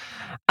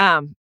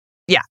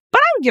 yeah, but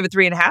I would give it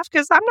 3.5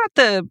 because I'm not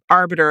the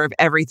arbiter of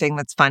everything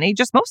that's funny,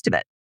 just most of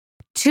it.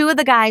 2 of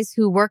the guys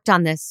who worked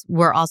on this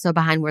were also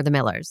behind We're the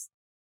Millers.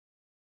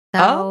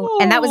 So,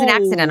 and that was an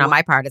accident on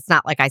my part. It's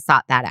not like I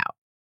sought that out.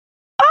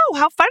 Oh,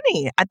 how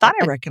funny. I thought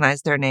I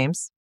recognized their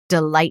names.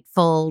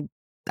 Delightful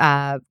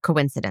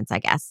coincidence, I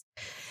guess.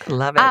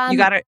 Love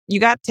it. You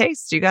got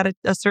taste. You got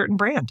a certain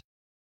brand.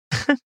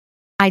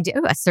 I do,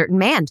 a certain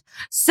man.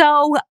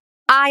 So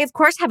I, of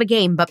course, have a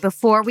game, but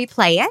before we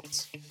play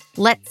it,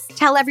 let's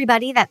tell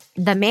everybody that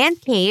The Man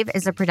Cave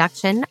is a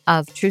production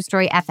of True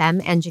Story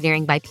FM,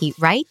 engineering by Pete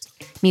Wright,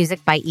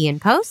 music by Ian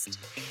Post.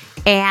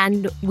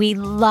 And we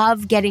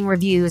love getting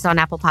reviews on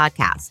Apple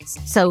Podcasts.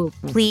 So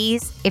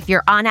please, if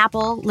you're on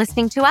Apple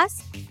listening to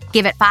us,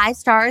 give it 5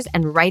 stars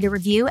and write a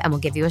review, and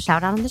we'll give you a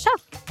shout out on the show.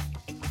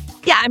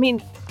 Yeah, I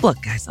mean,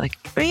 look, guys, like,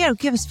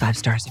 give us 5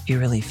 stars if you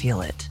really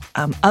feel it.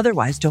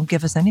 Otherwise, don't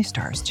give us any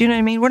stars. Do you know what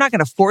I mean? We're not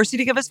going to force you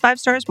to give us 5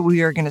 stars, but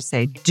we are going to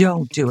say,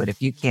 don't do it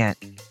if you can't,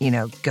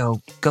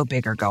 go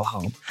big or go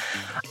home.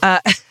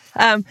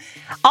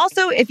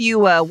 Also, if you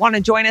want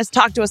to join us,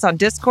 talk to us on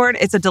Discord.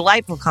 It's a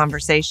delightful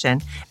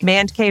conversation.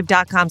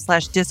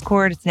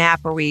 Mancave.com/Discord. It's an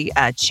app where we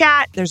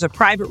chat. There's a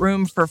private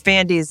room for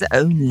Fandies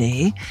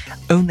only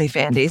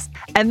Fandies.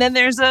 And then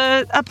there's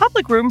a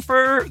public room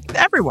for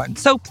everyone.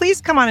 So please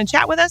come on and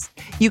chat with us.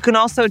 You can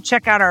also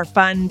check out our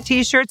fun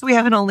t-shirts. We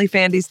have an Only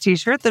Fandies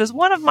t-shirt that is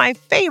one of my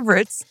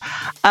favorites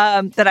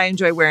that I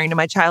enjoy wearing to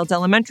my child's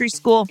elementary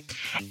school.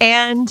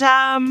 And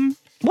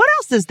what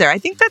else is there? I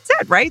think that's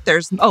it, right?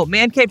 There's,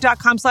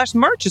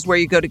 mancave.com/merch is where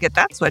you go to get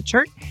that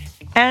sweatshirt.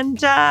 And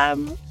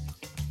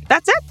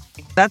that's it.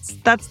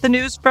 That's the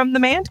news from the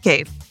Man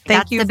Cave.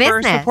 Thank you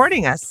for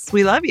supporting us.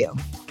 We love you.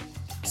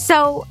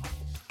 So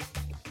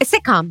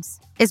sitcoms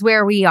is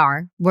where we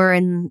are.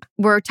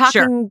 We're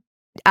talking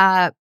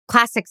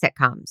classic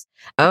sitcoms.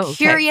 Oh, okay.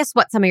 Curious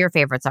what some of your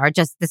favorites are.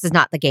 This is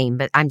not the game,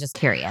 but I'm just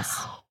curious.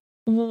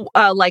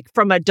 Like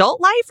from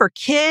adult life or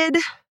kid?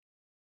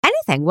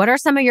 Anything. What are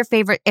some of your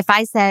favorite? If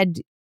I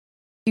said,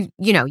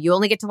 you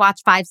only get to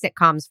watch 5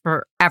 sitcoms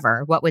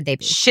forever, what would they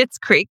be? Schitt's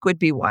Creek would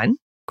be one.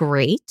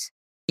 Great.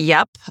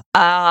 Yep.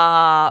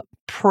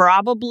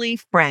 Probably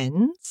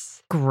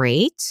Friends.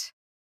 Great.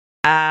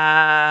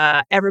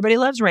 Everybody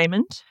Loves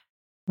Raymond.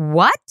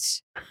 What?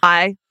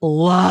 I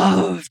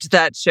loved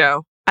that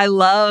show.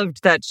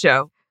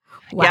 Wow.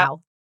 Yep.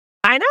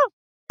 I know.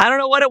 I don't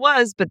know what it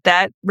was, but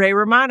that Ray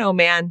Romano,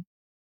 man,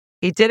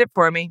 he did it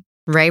for me.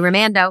 Ray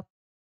Romando.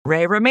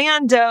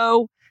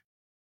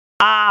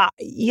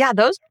 Yeah,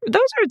 those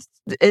are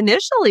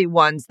initially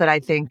ones that I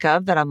think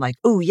of that I'm like,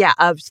 oh yeah,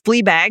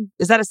 Fleabag.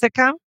 Is that a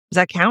sitcom? Does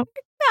that count?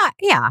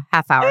 Yeah,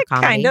 half-hour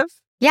comedy. Kind of.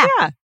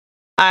 Yeah.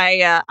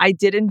 I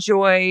did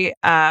enjoy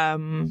Hot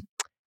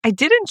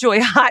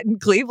in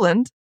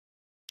Cleveland.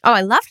 Oh,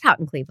 I loved Hot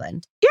in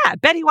Cleveland. Yeah,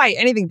 Betty White.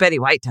 Anything Betty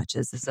White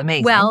touches is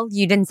amazing. Well,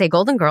 you didn't say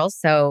Golden Girls,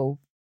 so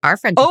our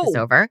friendship is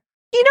over.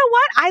 You know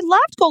what? I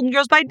loved Golden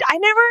Girls, but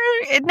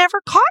it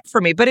never caught for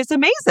me, but it's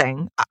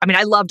amazing. I mean,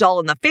 I loved All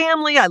in the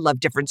Family. I loved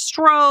Different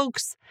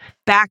Strokes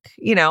back,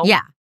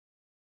 Yeah.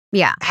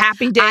 Yeah.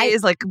 Happy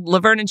Days, like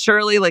Laverne and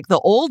Shirley, like the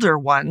older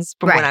ones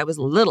from when I was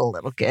a little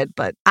kid.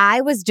 But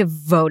I was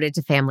devoted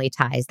to Family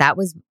Ties. That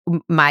was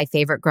my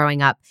favorite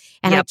growing up.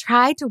 And I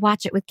tried to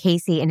watch it with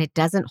Casey, and it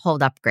doesn't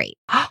hold up great.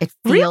 It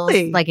feels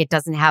like it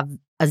doesn't have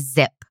a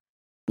zip,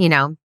 you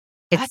know?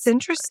 That's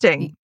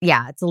interesting.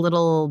 Yeah, it's a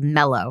little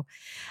mellow.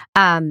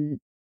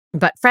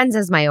 But Friends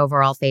is my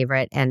overall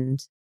favorite.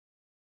 And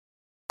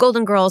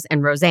Golden Girls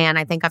and Roseanne,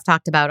 I think I've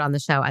talked about on the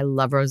show. I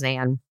love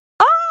Roseanne.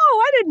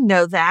 Oh, I didn't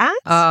know that.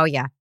 Oh,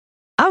 yeah.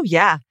 Oh,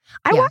 yeah.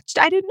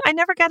 I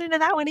never got into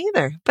that one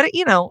either. But,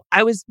 you know,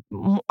 I was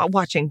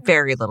watching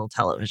very little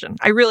television.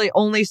 I really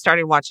only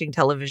started watching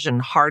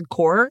television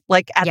hardcore,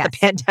 like at the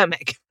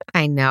pandemic.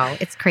 I know.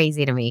 It's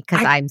crazy to me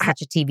because I'm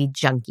such a TV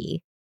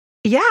junkie.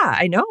 Yeah,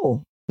 I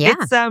know. Yeah.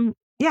 It's,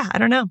 I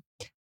don't know.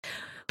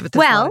 But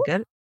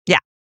good. Yeah.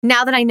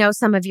 Now that I know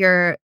some of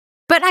your...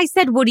 But I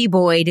said Woody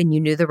Boyd and you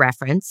knew the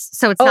reference.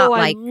 So it's not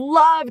like... I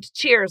loved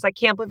Cheers. I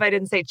can't believe I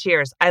didn't say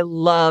Cheers. I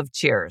love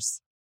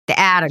Cheers. The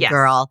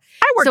girl.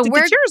 I worked at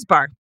the Cheers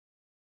bar.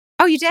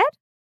 Oh, you did?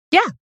 Yeah.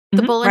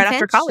 The Bull and right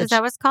Finch? After college. Is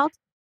that what it's called?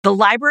 The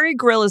Library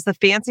Grill is the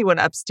fancy one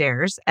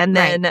upstairs. And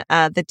then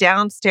the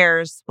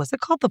downstairs, what's it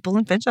called? The Bull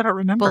and Finch? I don't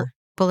remember.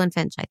 Bull and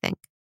Finch, I think.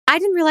 I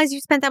didn't realize you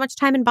spent that much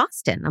time in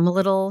Boston. I'm a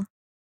little...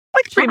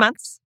 Like 3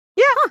 months.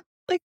 Yeah.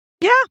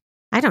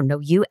 I don't know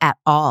you at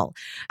all.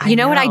 You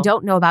know what I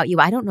don't know about you?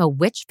 I don't know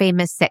which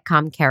famous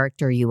sitcom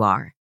character you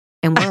are.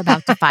 And we're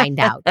about to find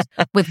out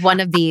with one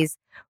of these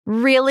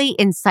really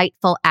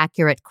insightful,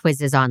 accurate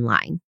quizzes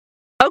online.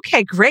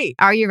 Okay, great.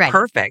 Are you ready?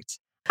 Perfect.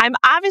 I'm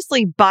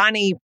obviously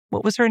Bonnie,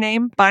 what was her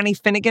name? Bonnie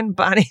Finnegan?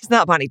 It's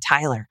not Bonnie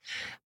Tyler.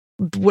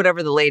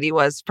 Whatever the lady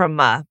was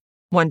from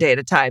One Day at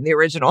a Time, the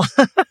original.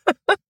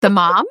 The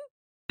mom?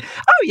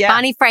 Oh, yeah.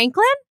 Bonnie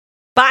Franklin?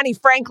 Bonnie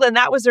Franklin,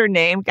 that was her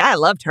name. I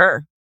loved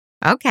her.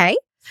 Okay.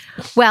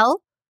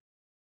 Well,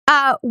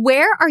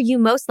 where are you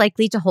most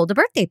likely to hold a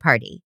birthday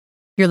party?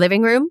 Your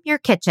living room, your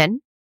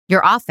kitchen,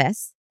 your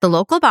office, the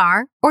local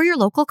bar, or your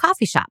local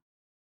coffee shop?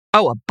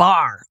 Oh, a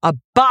bar. A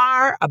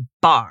bar.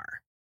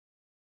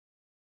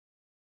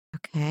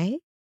 Okay.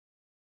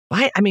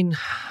 Why? I mean,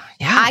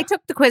 yeah. I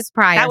took the quiz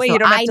prior, that way so you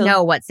don't have I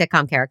know what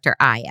sitcom character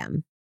I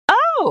am.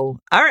 Oh,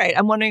 all right.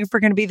 I'm wondering if we're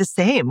going to be the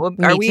same.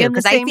 Are we in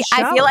the same show?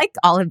 I feel like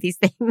all of these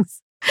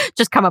things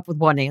just come up with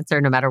one answer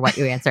no matter what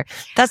you answer.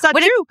 That's not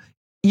true.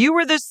 You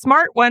were the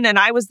smart one and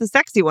I was the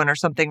sexy one or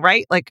something,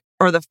 right? Like,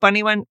 or the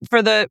funny one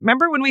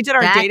remember when we did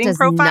our dating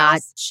profiles? That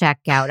does not check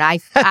out. I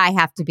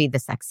have to be the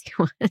sexy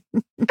one.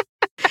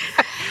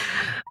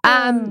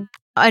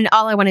 And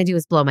all I want to do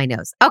is blow my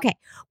nose. Okay.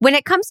 When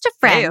it comes to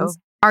friends,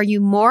 are you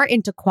more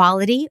into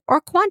quality or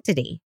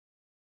quantity?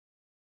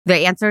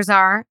 The answers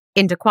are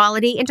into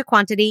quality, into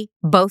quantity.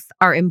 Both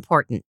are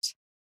important.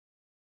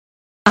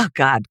 Oh,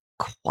 God.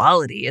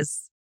 Quality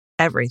is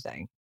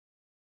everything.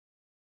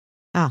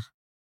 Oh,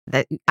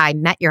 I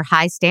met your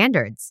high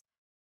standards.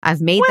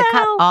 I've made the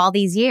cut all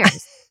these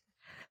years.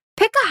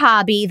 Pick a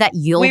hobby that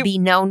you'll be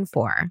known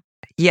for.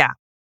 Yeah.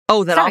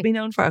 Oh, that I'll be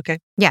known for? Okay.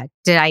 Yeah.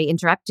 Did I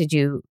interrupt? Did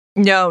you?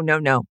 No.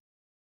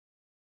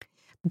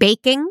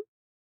 Baking,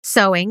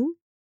 sewing,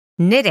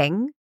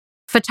 knitting,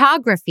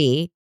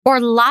 photography, or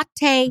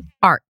latte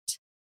art?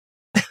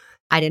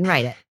 I didn't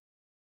write it.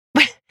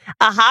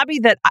 A hobby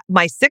that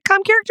my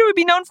sitcom character would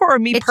be known for, or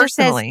me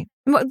personally?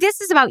 This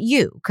is about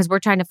you, because we're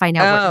trying to find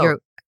out what you're...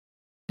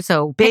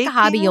 So pick a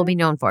hobby you'll be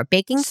known for.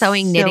 Baking,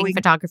 sewing, knitting,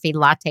 photography,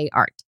 latte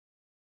art.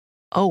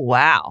 Oh,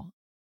 wow.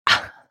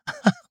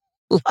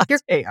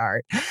 Latte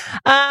art.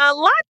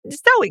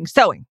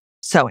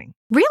 Sewing.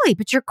 Really?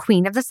 But you're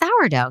queen of the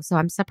sourdough, so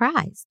I'm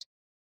surprised.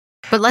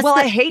 But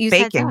I hate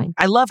baking.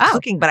 I love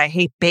cooking, but I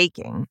hate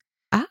baking.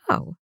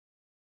 Oh.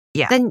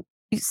 Yeah. Then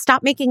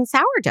stop making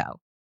sourdough.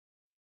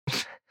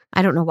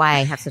 I don't know why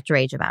I have such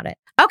rage about it.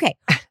 Okay.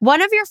 One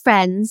of your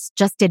friends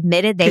just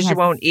admitted they you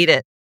won't eat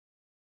it.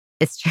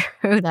 It's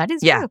true. That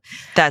is true.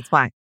 That's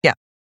why. Yeah.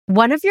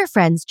 One of your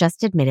friends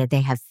just admitted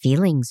they have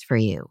feelings for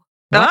you.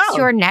 What's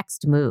your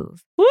next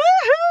move?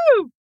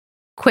 Woohoo!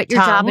 Quit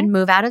your job and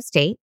move out of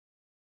state.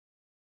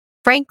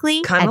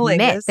 Frankly,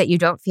 admit that you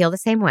don't feel the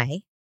same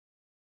way.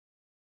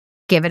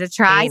 Give it a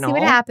try, see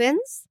what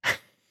happens.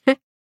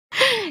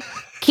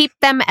 Keep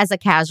them as a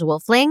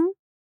casual fling.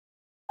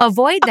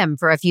 Avoid them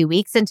for a few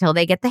weeks until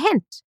they get the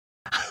hint.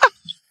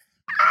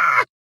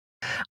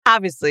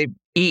 Obviously,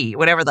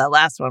 whatever that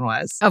last one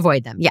was.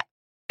 Avoid them. Yeah.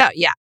 Oh,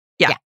 yeah.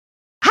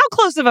 How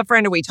close of a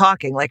friend are we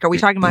talking? Like, are we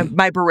talking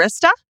my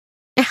barista?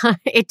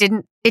 It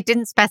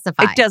didn't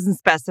specify. It doesn't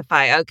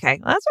specify.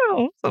 Okay.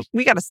 So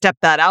we got to step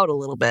that out a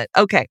little bit.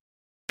 Okay.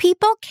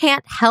 People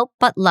can't help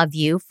but love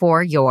you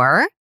for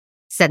your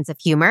sense of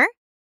humor,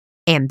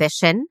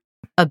 ambition,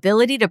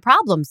 ability to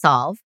problem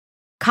solve,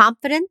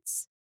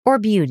 confidence, or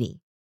beauty.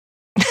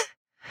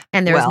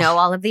 And there's no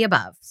all of the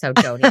above, so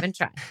don't even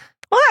try.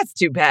 Well, that's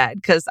too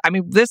bad because,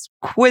 this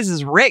quiz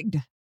is rigged,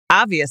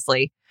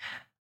 obviously.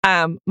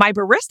 My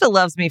barista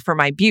loves me for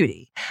my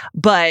beauty,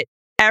 but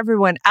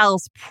everyone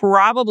else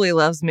probably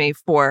loves me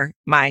for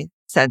my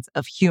sense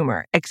of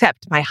humor,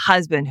 except my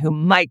husband, who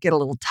might get a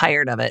little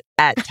tired of it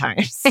at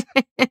times.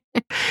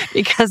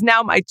 Because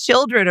now my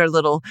children are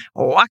little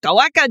waka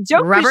waka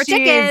joke Rubber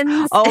machines.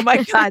 chickens. Oh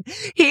my God.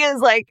 He is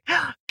like,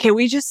 can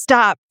we just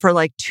stop for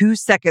like 2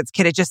 seconds?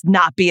 Can it just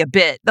not be a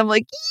bit? I'm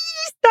like,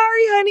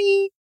 sorry,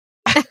 honey.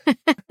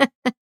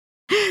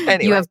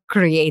 Anyway. You have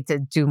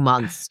created two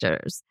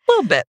monsters.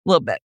 A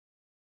little bit.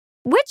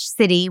 Which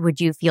city would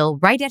you feel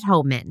right at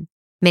home in?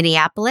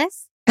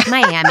 Minneapolis,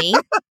 Miami,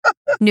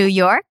 New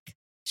York,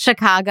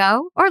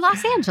 Chicago, or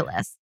Los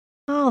Angeles?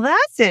 Oh,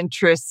 that's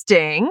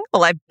interesting.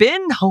 Well, I've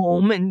been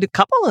home in a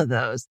couple of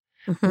those.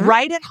 Mhm.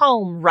 Right at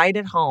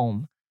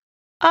home.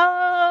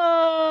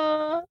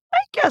 I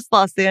guess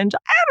Los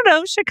Angeles. I don't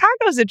know.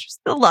 Chicago's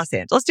interesting. Los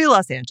Angeles. Let's do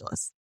Los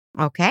Angeles.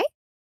 Okay.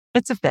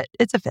 It's a fit.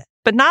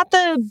 But not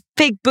the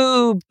fake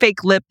boob,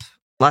 fake lip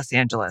Los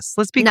Angeles.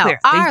 Let's be No, clear.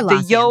 our The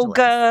Los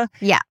yoga, Angeles.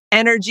 Yeah.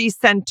 energy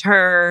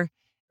center,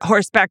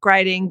 horseback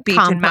riding, beach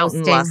and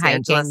mountain Composting, Los hiking.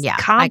 Angeles. Yeah,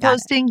 I got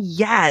it. Composting,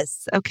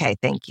 yes. Okay,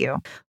 thank you.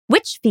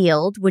 Which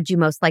field would you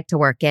most like to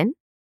work in?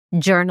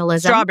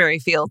 Journalism, Strawberry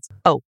fields.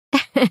 Oh,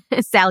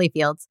 Sally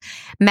Fields,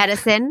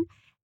 medicine,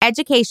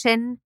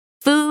 education,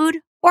 food,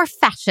 or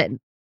fashion?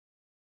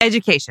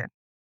 education.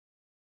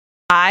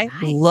 I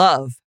Nice.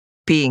 love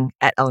being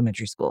at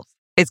elementary schools.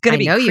 It's going I to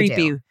be know you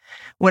creepy do.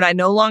 when I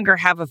no longer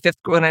have a kid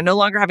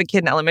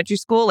in elementary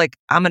school. Like,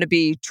 I'm going to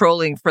be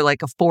trolling for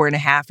like a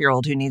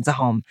 4.5-year-old who needs a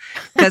home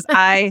because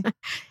I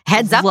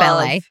Heads up,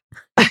 love- LA.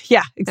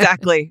 Yeah,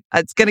 exactly.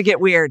 It's going to get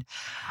weird.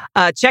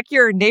 Check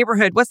your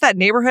neighborhood. What's that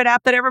neighborhood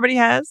app that everybody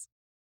has?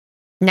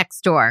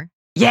 Next door.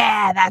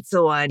 Yeah, that's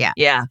the one.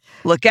 Yeah.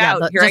 Look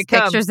out. Here I just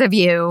come. pictures of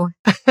you.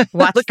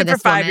 Watch Looking for for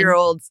this woman.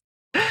 5-year-olds.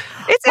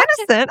 It's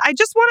innocent. I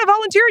just want to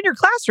volunteer in your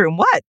classroom.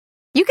 What?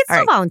 You can All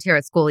still right. volunteer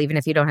at school even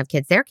if you don't have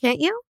kids there, can't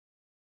you?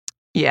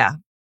 Yeah.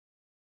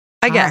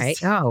 I All guess.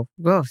 right. Oh,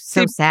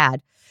 so Seems-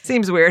 sad.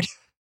 Seems weird.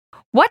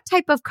 What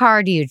type of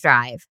car do you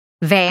drive?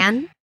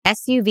 Van,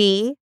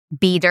 SUV,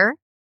 beater,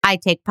 I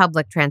take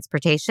public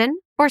transportation,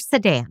 or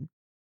sedan?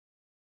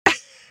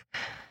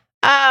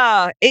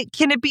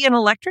 Can it be an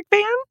electric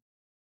van?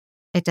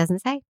 It doesn't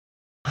say.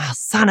 Oh,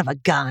 son of a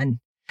gun.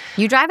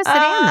 You drive a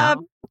sedan,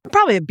 though.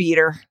 Probably a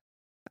beater.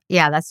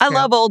 Yeah, that's true. I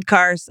love old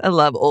cars.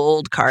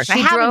 I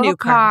She have drove a new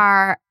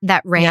car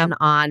that ran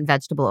on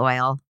vegetable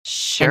oil.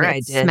 Sure, and I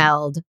it did.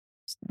 smelled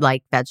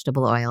like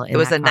vegetable oil. It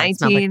was that a car. It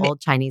smelled like old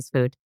Chinese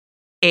food.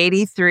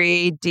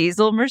 83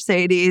 diesel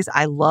Mercedes.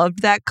 I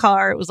loved that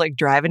car. It was like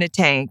driving a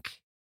tank.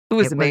 It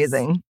was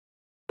amazing.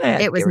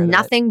 It was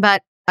nothing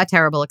but a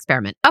terrible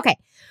experiment. Okay.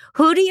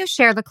 Who do you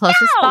share the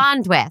closest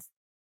bond with?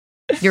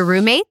 Your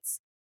roommates,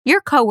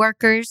 your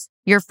coworkers,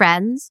 your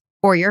friends,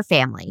 or your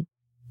family?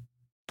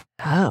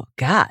 Oh,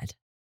 God.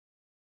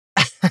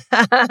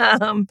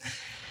 That's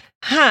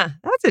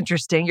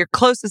interesting. Your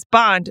closest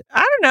bond.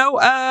 I don't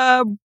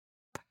know.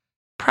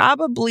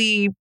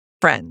 Probably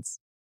friends.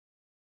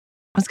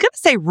 I was going to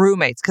say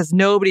roommates because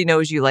nobody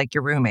knows you like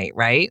your roommate,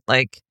 right?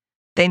 Like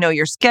they know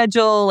your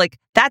schedule. Like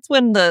that's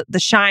when the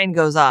shine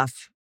goes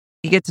off.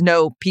 You get to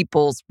know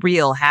people's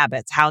real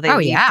habits, how they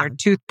leave their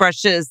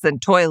toothbrushes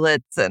and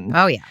toilets and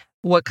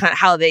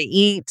how they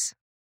eat,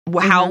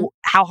 how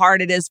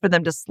hard it is for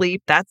them to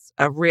sleep. That's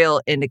a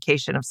real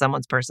indication of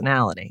someone's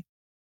personality.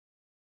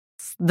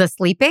 The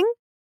sleeping?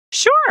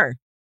 Sure.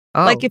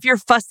 Oh. Like if you're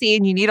fussy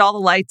and you need all the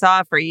lights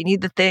off or you need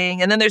the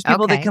thing. And then there's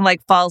people that can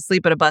like fall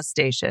asleep at a bus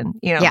station.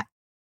 You know,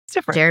 it's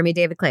different. Jeremy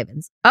David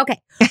Clavens. Okay.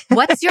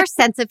 What's your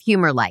sense of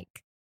humor like?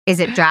 Is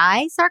it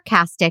dry,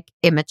 sarcastic,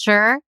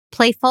 immature,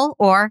 playful,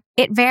 or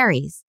it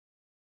varies?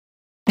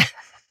 I'm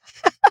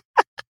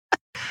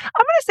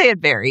going to say it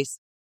varies.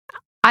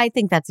 I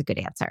think that's a good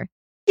answer.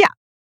 Yeah.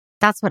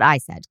 That's what I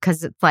said.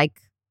 Because it's like,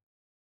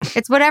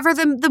 it's whatever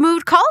the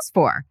mood calls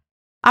for.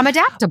 I'm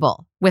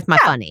adaptable with my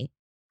funny.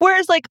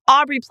 Whereas like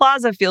Aubrey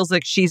Plaza feels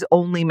like she's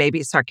only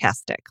maybe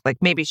sarcastic. Like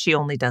maybe she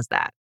only does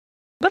that.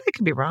 But I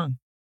could be wrong.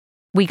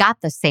 We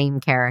got the same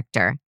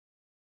character,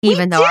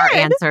 even though our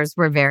answers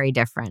were very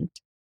different.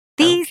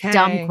 These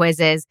dumb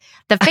quizzes.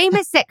 The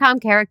famous sitcom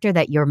character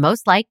that you're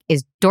most like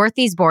is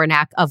Dorothy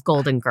Zbornak of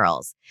Golden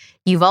Girls.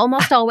 You've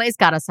almost always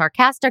got a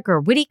sarcastic or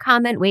witty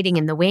comment waiting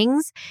in the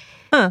wings.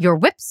 You're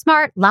whip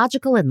smart,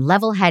 logical, and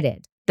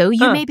level-headed. Though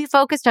you may be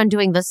focused on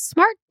doing the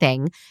smart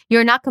thing,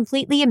 you're not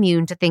completely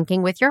immune to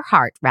thinking with your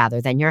heart rather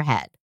than your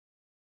head.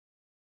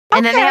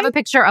 And then they have a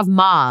picture of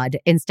Maude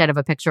instead of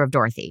a picture of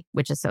Dorothy,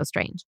 which is so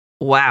strange.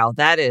 Wow,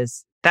 that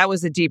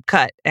was a deep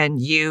cut. And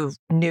you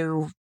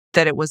knew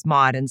that it was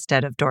Maude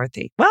instead of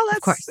Dorothy. Well, that's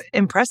of course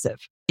impressive.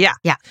 Yeah.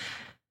 Yeah.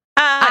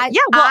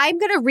 I'm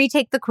going to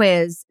retake the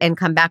quiz and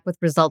come back with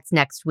results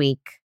next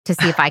week to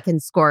see if I can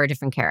score a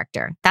different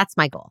character. That's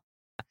my goal.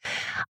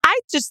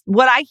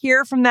 What I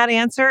hear from that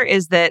answer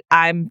is that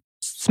I'm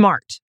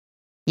smart.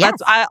 Yes.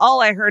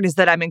 All I heard is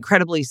that I'm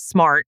incredibly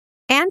smart.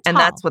 And tall. And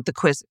that's what the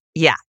quiz.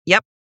 Yeah.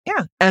 Yep.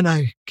 Yeah. And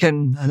I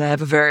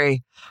have a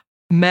very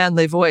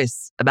manly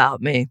voice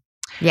about me.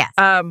 Yes.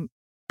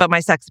 But my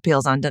sex appeal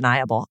is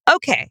undeniable.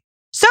 Okay.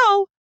 So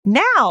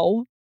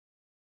now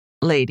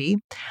lady,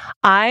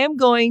 I am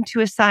going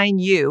to assign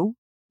you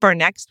for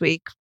next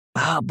week.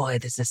 Oh boy,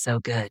 this is so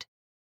good.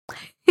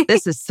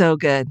 This is so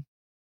good.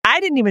 I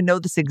didn't even know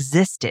this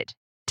existed,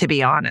 to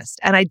be honest.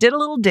 And I did a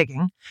little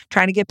digging,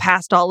 trying to get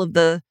past all of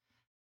the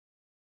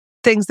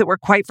things that were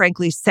quite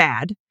frankly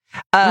sad.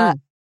 But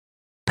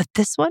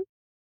this one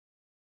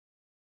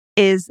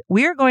is,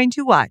 we're going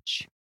to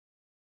watch,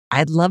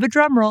 I'd love a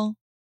drum roll,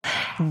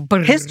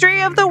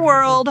 History of the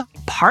World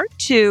Part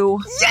 2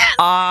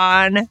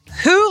 on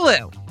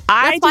Hulu.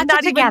 Let's watch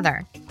it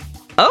together.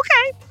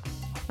 Okay.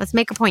 Let's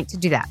make a point to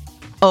do that.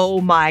 Oh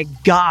my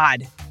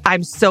God.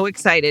 I'm so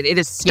excited. It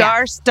is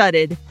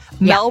star-studded.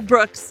 Mel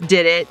Brooks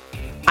did it.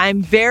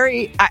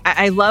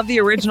 I love the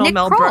original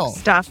Mel Brooks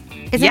stuff.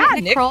 Isn't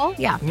it Nick Kroll?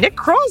 Yeah. Nick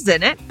Kroll's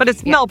in it, but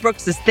it's Mel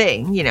Brooks'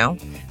 thing, you know.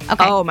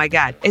 Okay. Oh my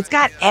God. It's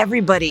got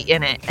everybody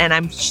in it, and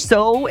I'm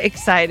so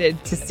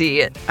excited to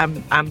see it.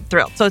 I'm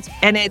thrilled. So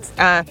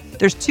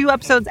there's 2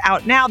 episodes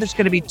out now. There's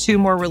going to be 2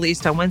 more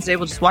released on Wednesday.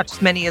 We'll just watch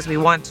as many as we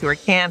want to or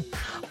can.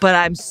 But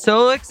I'm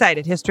so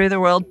excited. History of the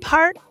World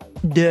Part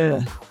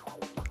 2.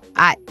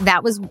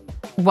 That was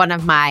one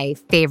of my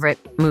favorite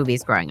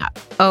movies growing up.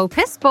 Oh,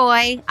 piss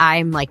boy.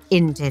 I'm like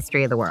into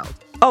History of the World.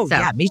 Oh,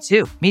 yeah, me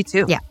too.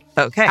 Yeah.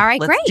 Okay. All right,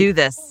 let's great. do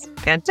this.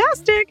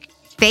 Fantastic.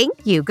 Thank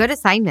you. Good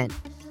assignment.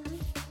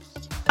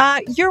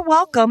 You're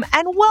welcome,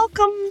 and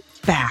welcome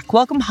back.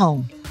 Welcome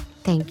home.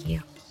 Thank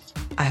you.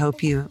 I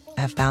hope you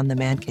have found the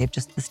man cave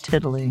just as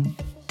titillating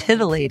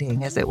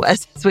as it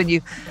was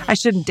when I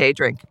shouldn't day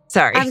drink.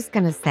 Sorry. I was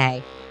going to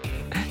say.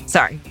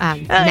 Sorry.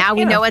 Now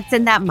we know what's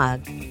in that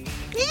mug.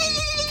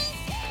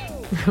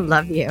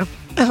 Love you.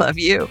 I love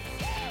you.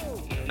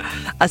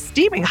 A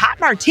steaming hot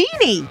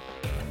martini.